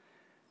gospel.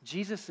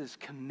 Jesus is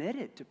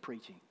committed to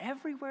preaching.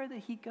 Everywhere that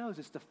he goes,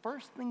 it's the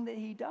first thing that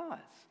he does,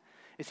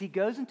 is he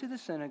goes into the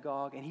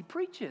synagogue and he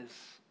preaches.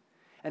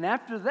 And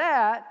after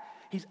that,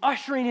 he's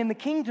ushering in the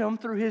kingdom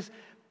through his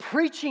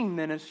preaching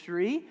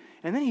ministry,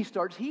 and then he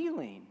starts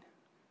healing.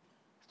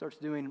 Starts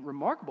doing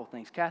remarkable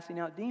things, casting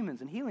out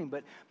demons and healing.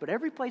 But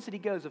every place that he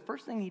goes, the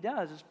first thing he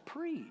does is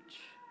preach.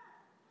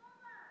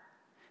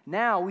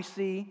 Now we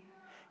see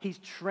he's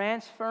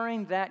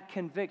transferring that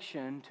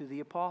conviction to the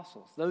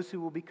apostles, those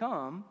who will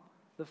become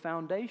the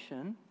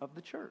foundation of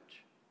the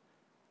church.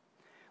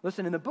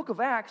 Listen, in the book of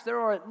Acts, there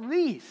are at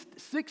least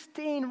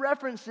 16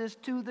 references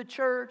to the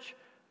church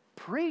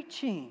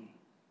preaching.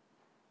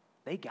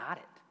 They got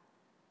it.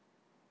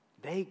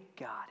 They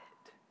got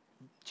it.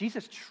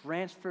 Jesus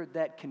transferred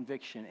that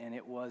conviction and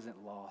it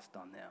wasn't lost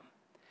on them.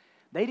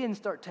 They didn't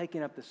start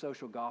taking up the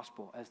social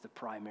gospel as the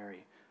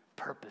primary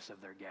purpose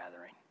of their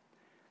gathering.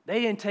 They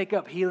didn't take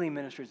up healing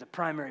ministry as the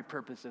primary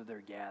purpose of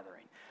their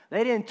gathering.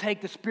 They didn't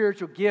take the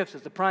spiritual gifts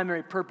as the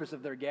primary purpose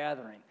of their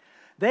gathering.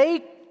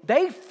 They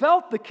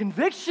felt the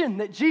conviction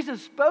that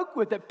Jesus spoke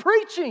with, that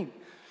preaching,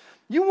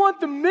 you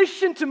want the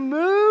mission to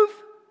move?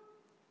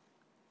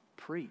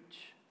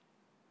 Preach.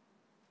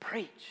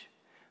 Preach.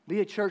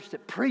 Be a church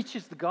that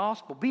preaches the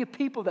gospel. Be a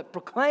people that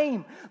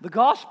proclaim the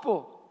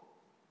gospel.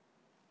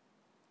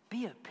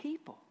 Be a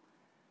people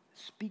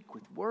that speak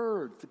with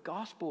words. The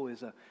gospel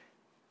is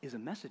a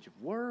message of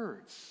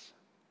words.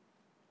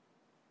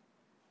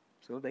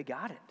 So they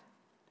got it.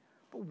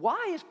 But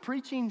why is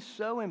preaching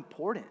so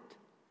important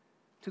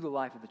to the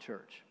life of the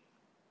church?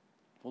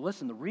 Well,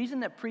 listen, the reason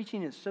that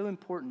preaching is so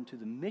important to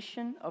the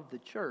mission of the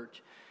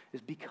church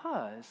is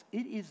because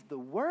it is the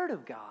Word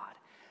of God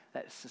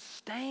that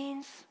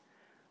sustains,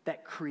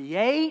 that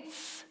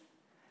creates,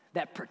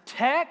 that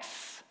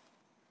protects,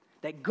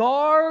 that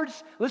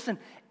guards, listen,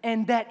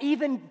 and that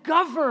even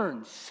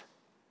governs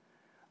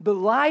the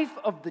life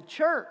of the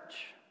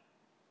church.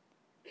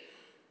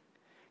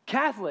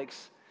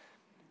 Catholics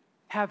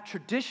have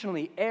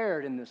traditionally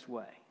erred in this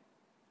way.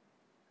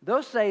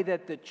 They'll say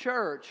that the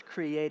church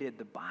created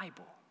the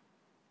Bible.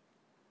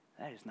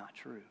 That is not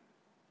true.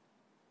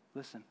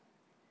 Listen,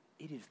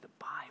 it is the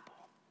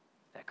Bible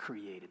that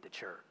created the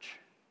church.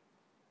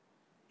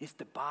 It's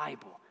the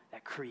Bible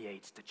that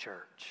creates the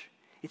church.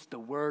 It's the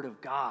Word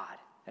of God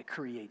that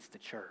creates the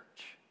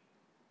church.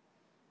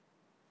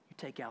 You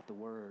take out the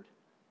Word,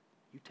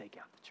 you take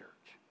out the church.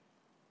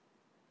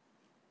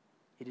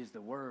 It is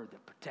the Word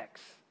that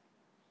protects,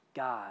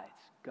 guides,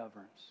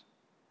 governs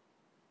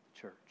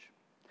the church.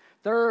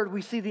 Third,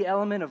 we see the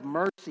element of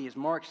mercy, as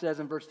Mark says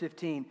in verse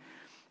 15.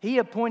 He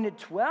appointed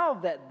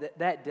 12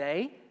 that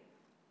day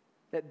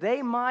that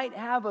they might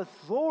have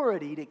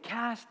authority to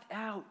cast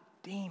out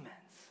demons.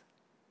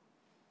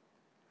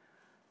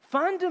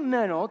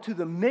 Fundamental to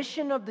the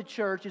mission of the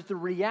church is the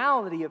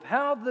reality of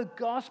how the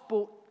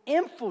gospel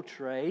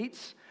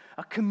infiltrates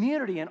a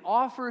community and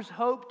offers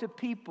hope to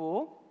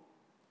people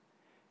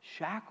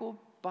shackled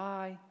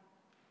by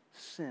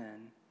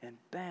sin and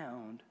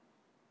bound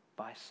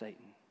by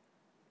Satan.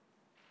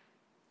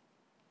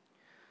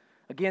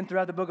 Again,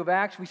 throughout the book of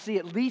Acts, we see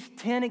at least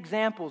 10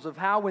 examples of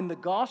how when the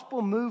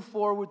gospel moved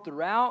forward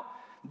throughout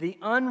the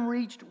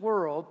unreached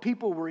world,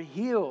 people were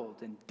healed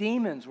and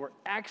demons were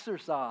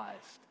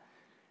exorcised.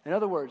 In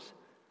other words,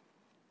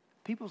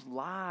 people's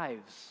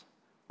lives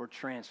were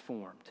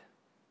transformed.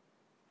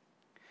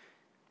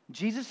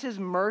 Jesus'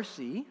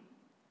 mercy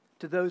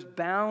to those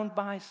bound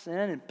by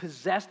sin and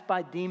possessed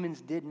by demons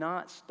did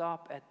not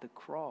stop at the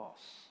cross.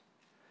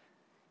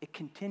 It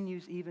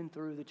continues even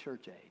through the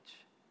church age.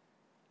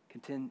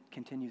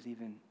 Continues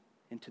even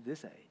into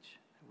this age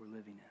that we're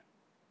living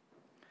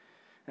in.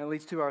 And it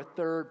leads to our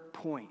third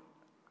point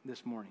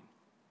this morning.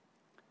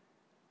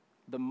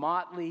 The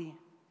motley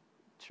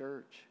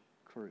church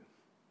crew.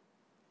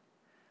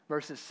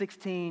 Verses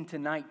 16 to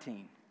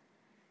 19.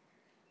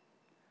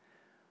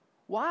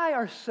 Why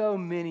are so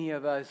many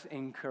of us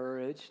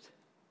encouraged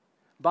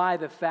by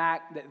the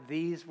fact that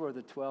these were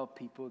the 12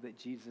 people that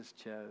Jesus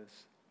chose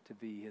to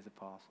be his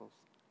apostles?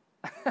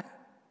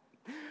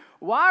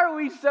 Why are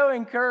we so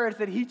encouraged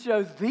that he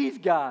chose these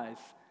guys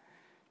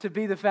to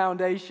be the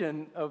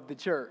foundation of the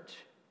church?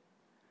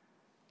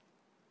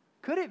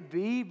 Could it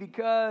be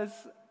because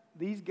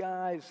these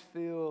guys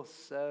feel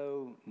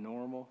so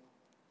normal?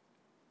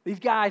 These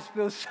guys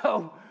feel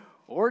so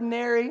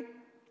ordinary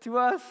to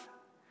us?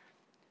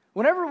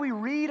 Whenever we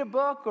read a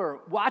book or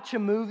watch a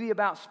movie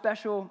about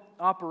special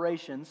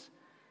operations,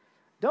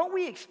 don't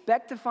we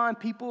expect to find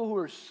people who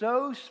are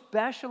so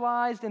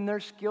specialized in their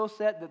skill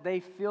set that they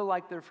feel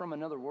like they're from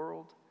another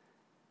world?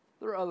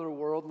 They're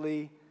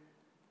otherworldly.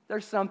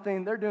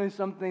 They're doing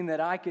something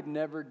that I could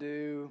never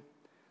do.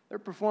 They're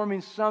performing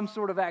some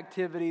sort of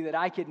activity that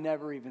I could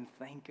never even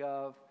think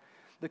of.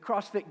 The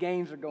CrossFit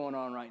Games are going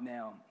on right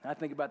now. I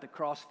think about the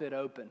CrossFit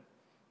Open.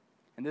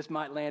 And this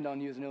might land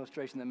on you as an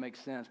illustration that makes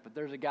sense, but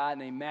there's a guy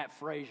named Matt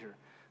Frazier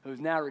who's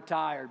now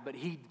retired, but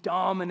he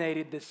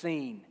dominated the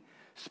scene.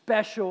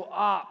 Special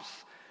ops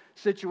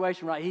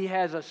situation, right? He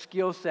has a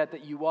skill set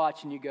that you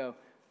watch and you go,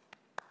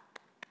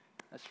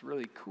 that's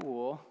really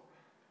cool.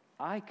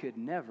 I could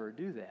never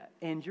do that.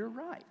 And you're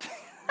right.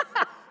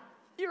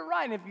 You're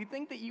right. And if you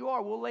think that you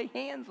are, we'll lay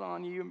hands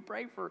on you and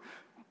pray for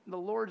the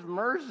Lord's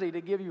mercy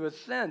to give you a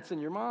sense in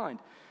your mind.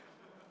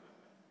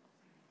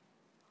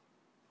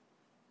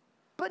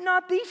 But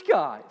not these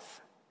guys.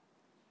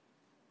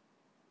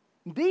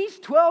 These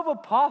 12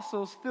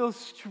 apostles feel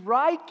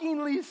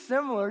strikingly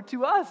similar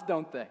to us,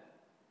 don't they?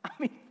 I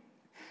mean,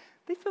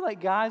 they feel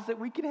like guys that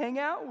we can hang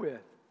out with.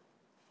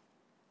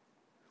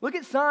 Look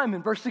at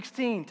Simon, verse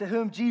 16, to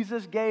whom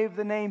Jesus gave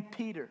the name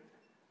Peter.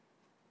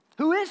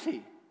 Who is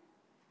he?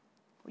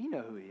 Well, you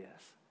know who he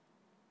is.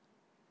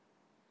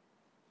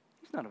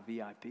 He's not a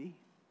VIP.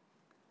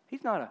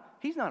 He's not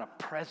a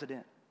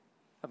president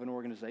of an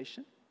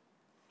organization.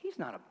 He's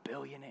not a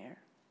billionaire.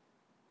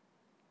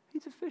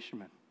 He's a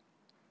fisherman.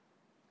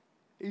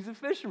 He's a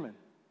fisherman.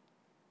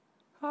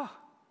 Oh,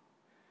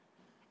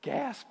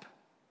 gasp,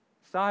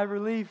 sigh of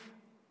relief.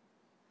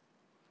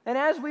 And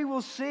as we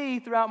will see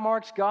throughout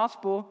Mark's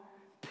gospel,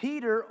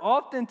 Peter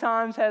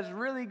oftentimes has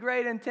really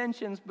great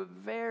intentions, but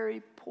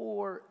very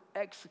poor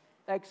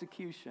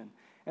execution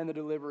and the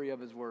delivery of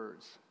his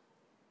words.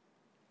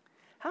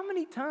 How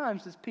many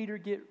times does Peter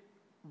get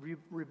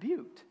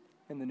rebuked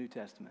in the New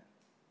Testament?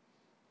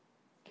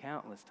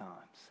 Countless times.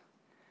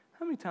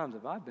 How many times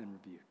have I been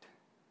rebuked?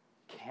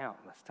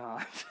 Countless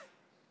times.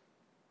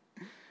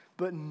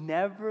 But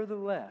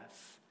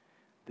nevertheless,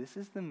 this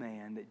is the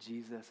man that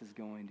Jesus is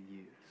going to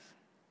use.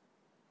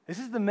 This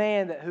is the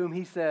man that whom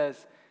he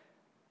says,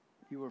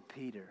 you are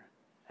Peter,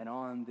 and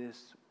on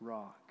this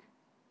rock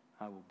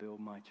I will build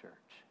my church.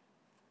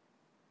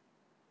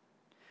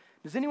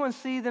 Does anyone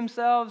see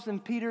themselves in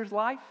Peter's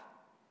life?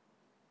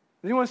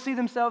 Does anyone see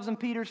themselves in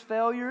Peter's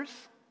failures?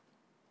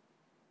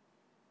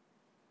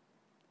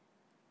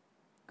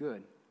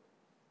 Good.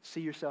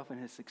 See yourself in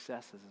his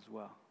successes as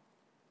well.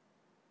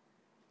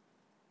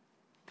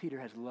 Peter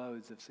has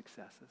loads of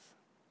successes.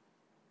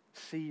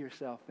 See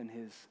yourself in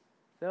his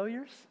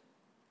failures.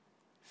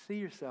 See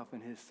yourself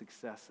in his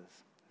successes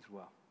as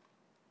well.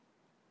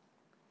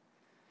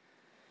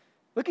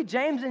 Look at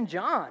James and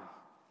John,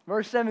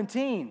 verse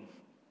 17.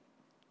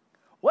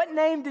 What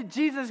name did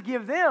Jesus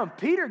give them?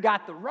 Peter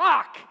got the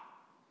rock.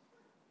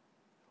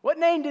 What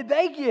name did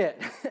they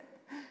get?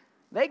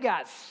 They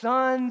got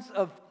sons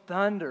of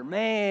thunder.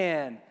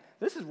 Man,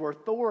 this is where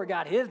Thor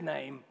got his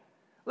name.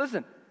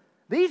 Listen,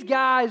 these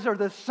guys are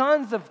the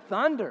sons of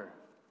thunder.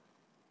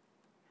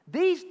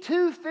 These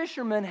two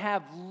fishermen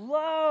have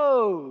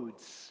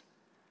loads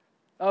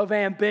of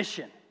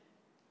ambition,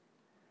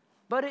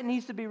 but it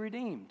needs to be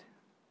redeemed.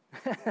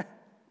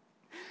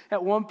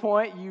 At one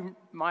point, you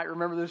might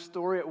remember this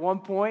story. At one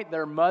point,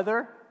 their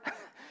mother,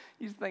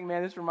 you just think,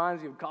 man, this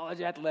reminds you of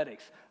college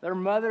athletics. Their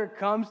mother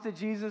comes to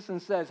Jesus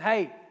and says,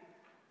 hey,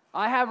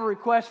 I have a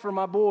request for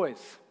my boys.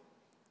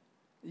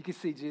 You can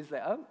see Jesus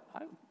say,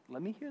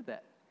 let me hear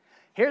that.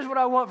 Here's what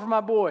I want for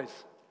my boys.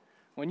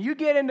 When you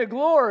get into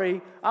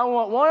glory, I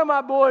want one of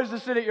my boys to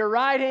sit at your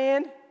right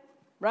hand,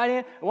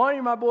 and one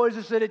of my boys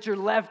to sit at your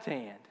left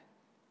hand.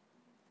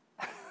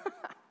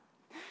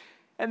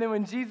 And then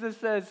when Jesus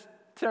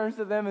turns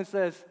to them and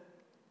says,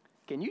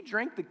 can you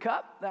drink the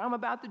cup that I'm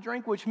about to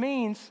drink? Which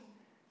means,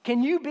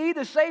 can you be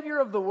the Savior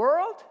of the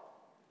world?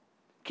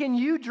 Can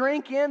you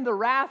drink in the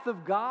wrath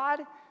of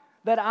God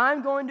that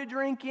I'm going to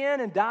drink in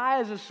and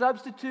die as a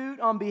substitute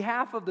on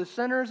behalf of the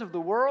sinners of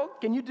the world?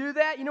 Can you do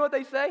that? You know what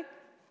they say?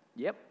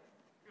 Yep.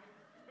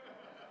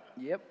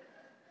 We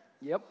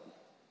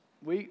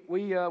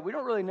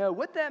don't really know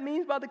what that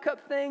means by the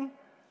cup thing,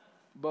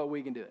 but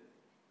we can do it.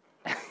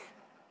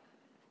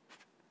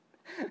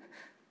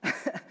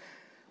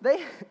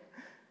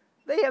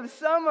 They have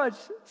so much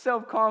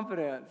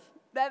self-confidence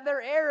that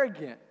they're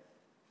arrogant.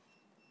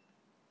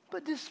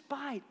 But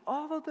despite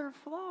all of their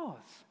flaws,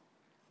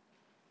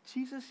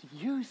 Jesus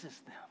uses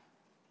them.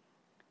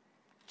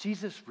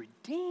 Jesus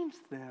redeems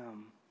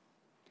them.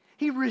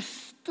 He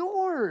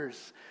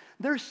restores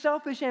their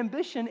selfish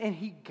ambition and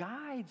he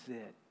guides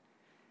it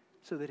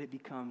so that it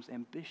becomes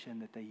ambition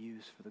that they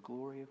use for the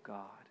glory of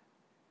God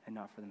and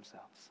not for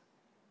themselves.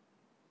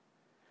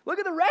 Look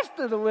at the rest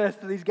of the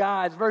list of these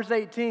guys, verse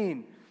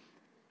 18.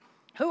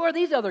 Who are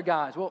these other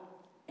guys? Well,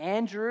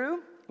 Andrew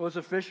was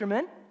a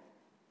fisherman.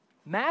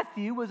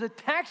 Matthew was a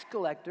tax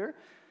collector,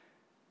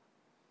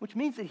 which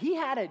means that he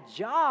had a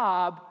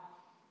job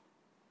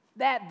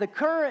that the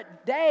current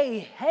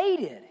day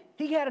hated.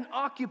 He had an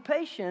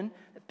occupation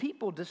that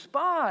people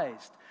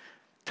despised.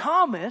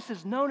 Thomas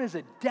is known as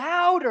a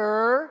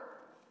doubter.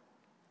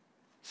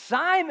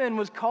 Simon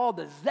was called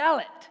a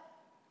zealot.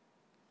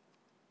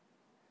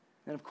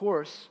 And of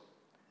course,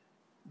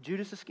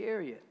 Judas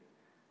Iscariot,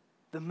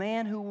 the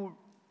man who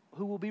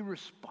will be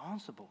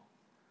responsible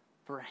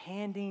for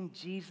handing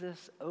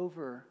Jesus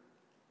over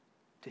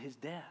to his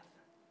death.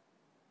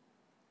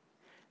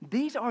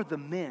 These are the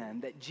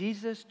men that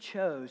Jesus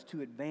chose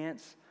to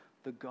advance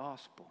the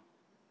gospel.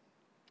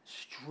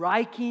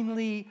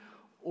 Strikingly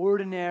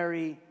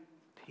ordinary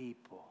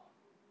people.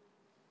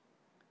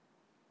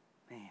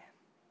 Man,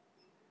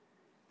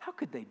 how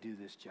could they do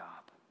this job?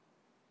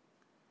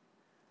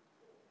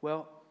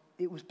 Well,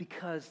 it was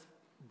because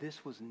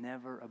this was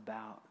never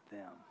about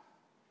them.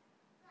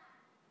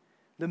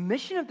 The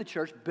mission of the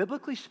church,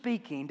 biblically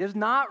speaking, does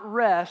not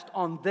rest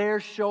on their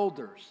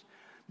shoulders,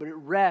 but it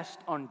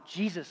rests on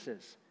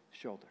Jesus'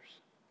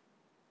 shoulders.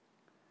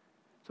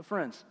 So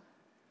friends,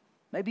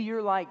 maybe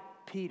you're like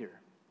Peter,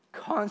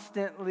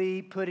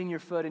 constantly putting your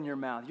foot in your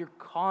mouth. You're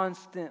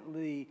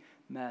constantly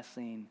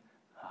messing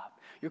up.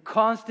 You're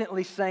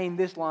constantly saying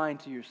this line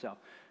to yourself: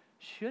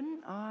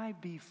 shouldn't I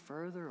be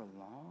further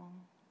along?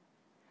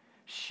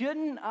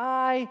 Shouldn't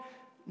I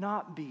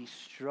not be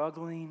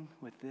struggling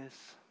with this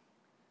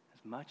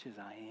as much as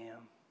I am?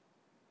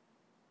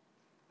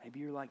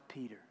 Maybe you're like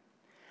Peter.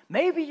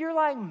 Maybe you're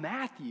like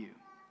Matthew,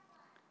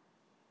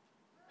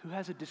 who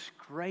has a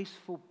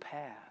disgraceful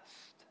past.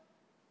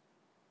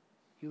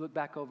 You look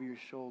back over your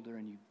shoulder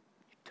and you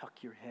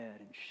tuck your head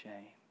in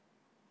shame.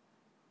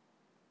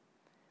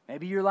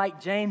 Maybe you're like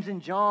James and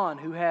John,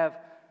 who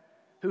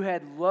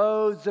had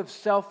loads of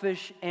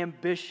selfish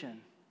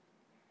ambition.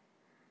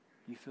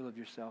 You feel of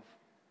yourself,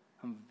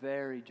 I'm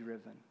very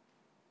driven,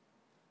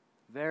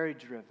 but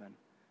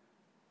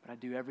I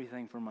do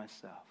everything for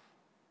myself.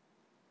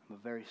 I'm a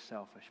very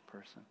selfish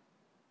person.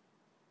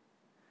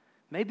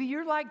 Maybe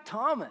you're like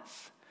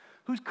Thomas,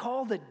 who's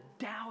called a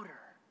doubter.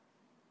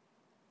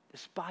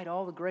 Despite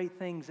all the great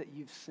things that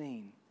you've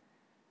seen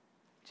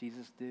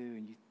Jesus do,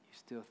 and you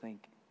still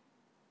think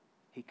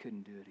he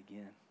couldn't do it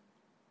again.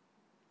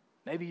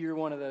 Maybe you're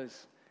one of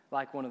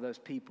those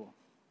people.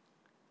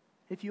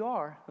 If you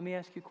are, let me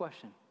ask you a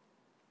question.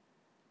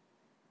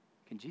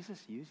 Can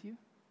Jesus use you?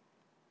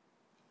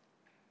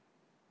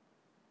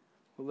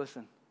 Well,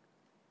 listen.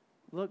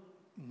 Look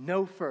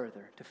no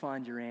further to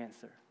find your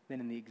answer than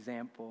in the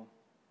example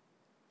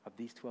of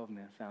these 12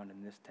 men found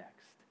in this text.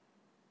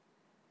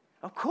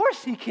 Of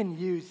course he can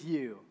use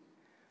you.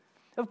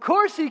 Of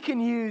course he can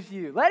use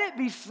you. Let it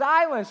be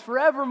silenced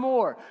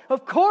forevermore.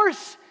 Of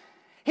course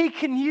he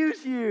can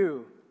use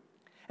you.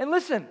 And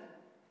listen,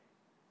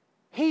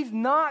 he's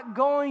not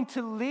going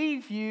to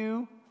leave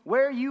you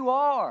where you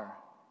are.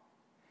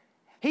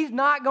 He's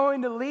not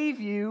going to leave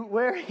you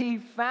where he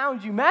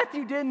found you.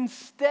 Matthew didn't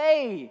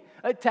stay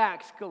a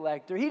tax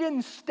collector. He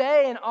didn't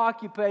stay an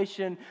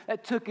occupation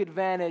that took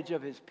advantage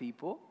of his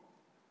people.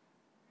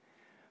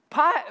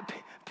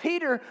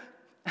 Peter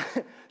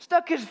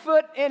stuck his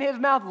foot in his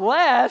mouth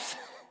less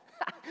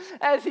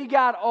as he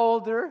got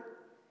older.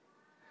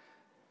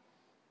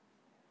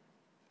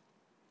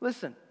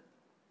 Listen,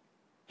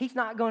 he's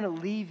not going to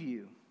leave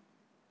you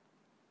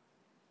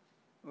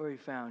where he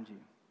found you.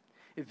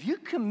 If you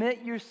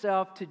commit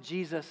yourself to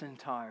Jesus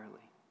entirely,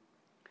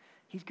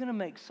 he's going to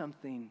make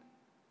something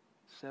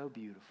so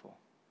beautiful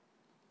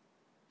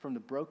from the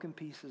broken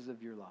pieces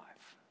of your life.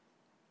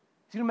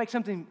 He's going to make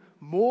something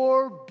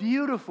more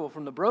beautiful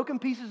from the broken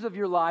pieces of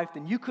your life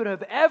than you could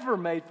have ever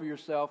made for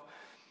yourself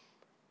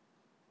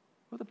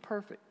with a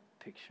perfect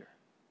picture.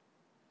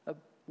 A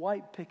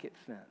white picket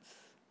fence,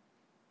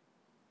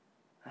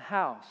 a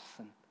house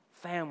and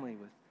family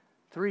with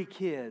 3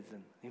 kids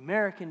and the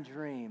American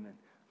dream and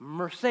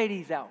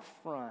Mercedes out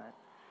front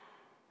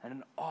and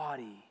an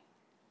Audi.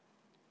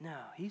 No,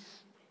 he's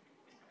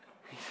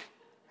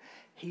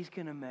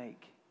going to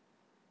make,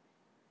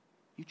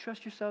 you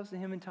trust yourselves to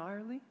him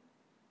entirely?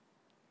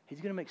 He's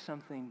going to make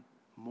something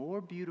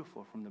more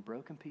beautiful from the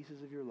broken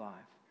pieces of your life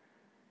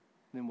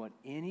than what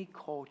any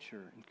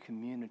culture and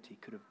community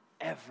could have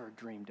ever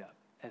dreamed up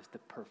as the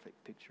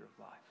perfect picture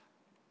of life.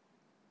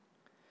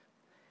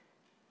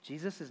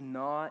 Jesus is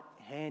not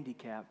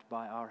handicapped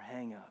by our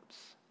hang-ups.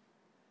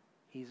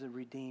 He's a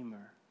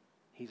redeemer.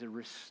 He's a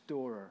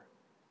restorer.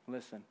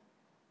 Listen,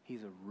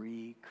 he's a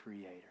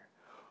recreator.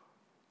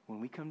 When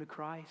we come to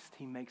Christ,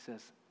 he makes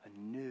us a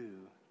new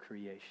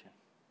creation.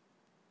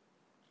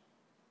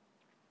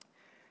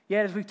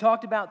 Yet, as we've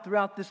talked about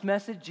throughout this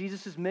message,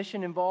 Jesus'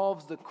 mission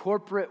involves the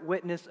corporate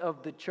witness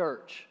of the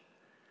church,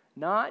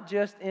 not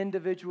just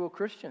individual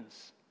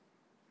Christians.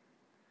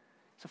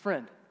 So,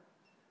 friend,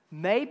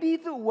 maybe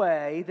the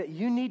way that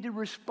you need to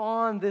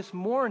respond this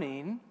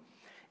morning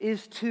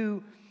is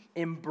to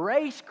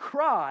embrace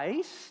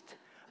Christ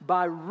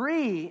by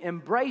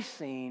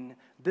re-embracing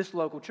this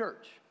local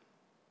church.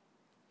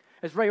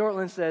 As Ray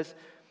Ortlund says,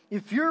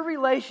 if your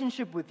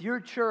relationship with your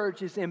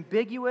church is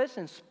ambiguous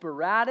and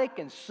sporadic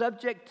and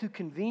subject to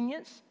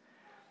convenience,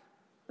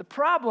 the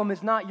problem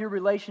is not your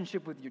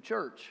relationship with your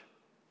church.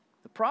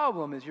 The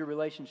problem is your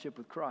relationship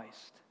with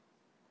Christ.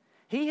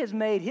 He has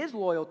made his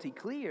loyalty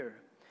clear.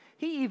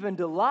 He even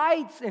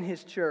delights in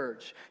his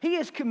church. He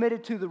is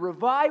committed to the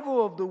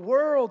revival of the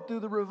world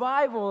through the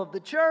revival of the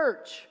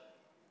church.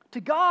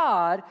 To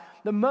God,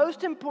 the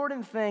most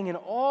important thing in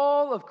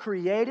all of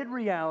created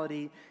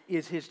reality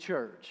is his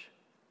church,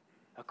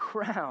 a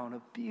crown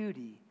of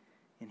beauty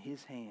in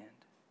his hand.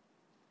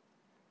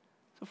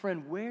 So,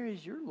 friend, where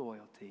is your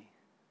loyalty?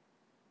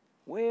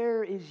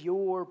 Where is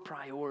your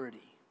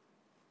priority?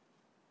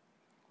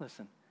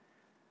 Listen,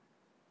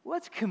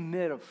 let's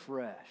commit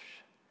afresh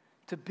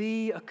to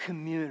be a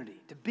community,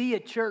 to be a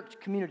church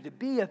community, to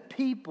be a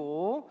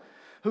people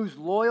whose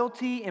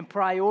loyalty and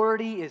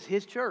priority is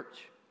his church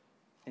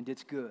and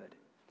it's good.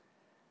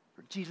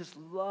 For Jesus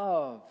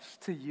loves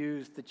to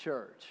use the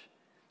church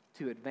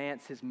to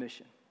advance his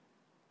mission.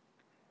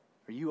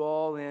 Are you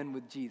all in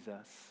with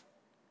Jesus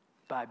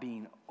by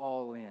being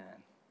all in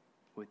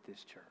with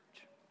this church?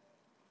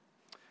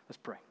 Let's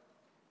pray.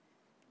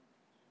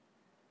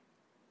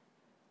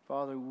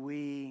 Father,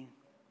 we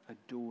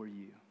adore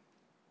you.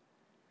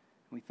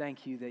 We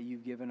thank you that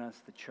you've given us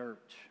the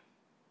church.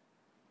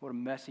 What a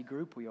messy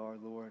group we are,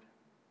 Lord.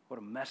 What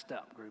a messed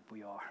up group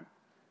we are.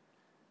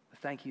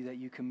 Thank you that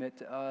you commit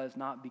to us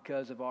not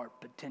because of our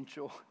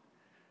potential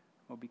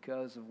or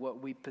because of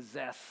what we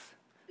possess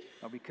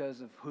or because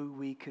of who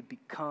we could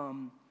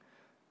become.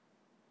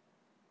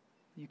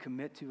 You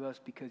commit to us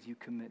because you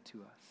commit to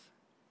us.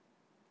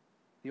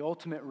 The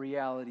ultimate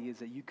reality is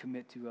that you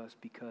commit to us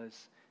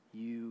because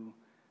you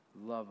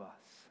love us.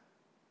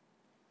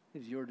 It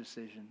is your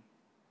decision.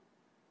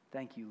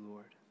 Thank you,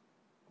 Lord.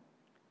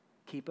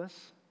 Keep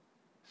us,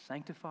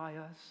 sanctify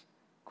us,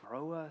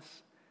 grow us,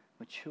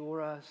 mature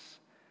us,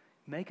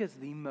 make us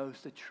the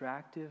most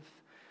attractive,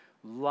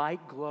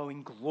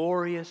 light-glowing,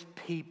 glorious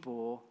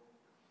people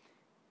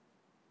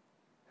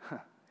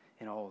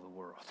in all the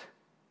world.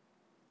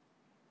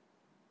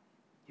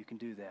 You can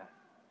do that.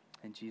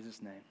 In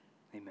Jesus' name,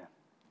 amen.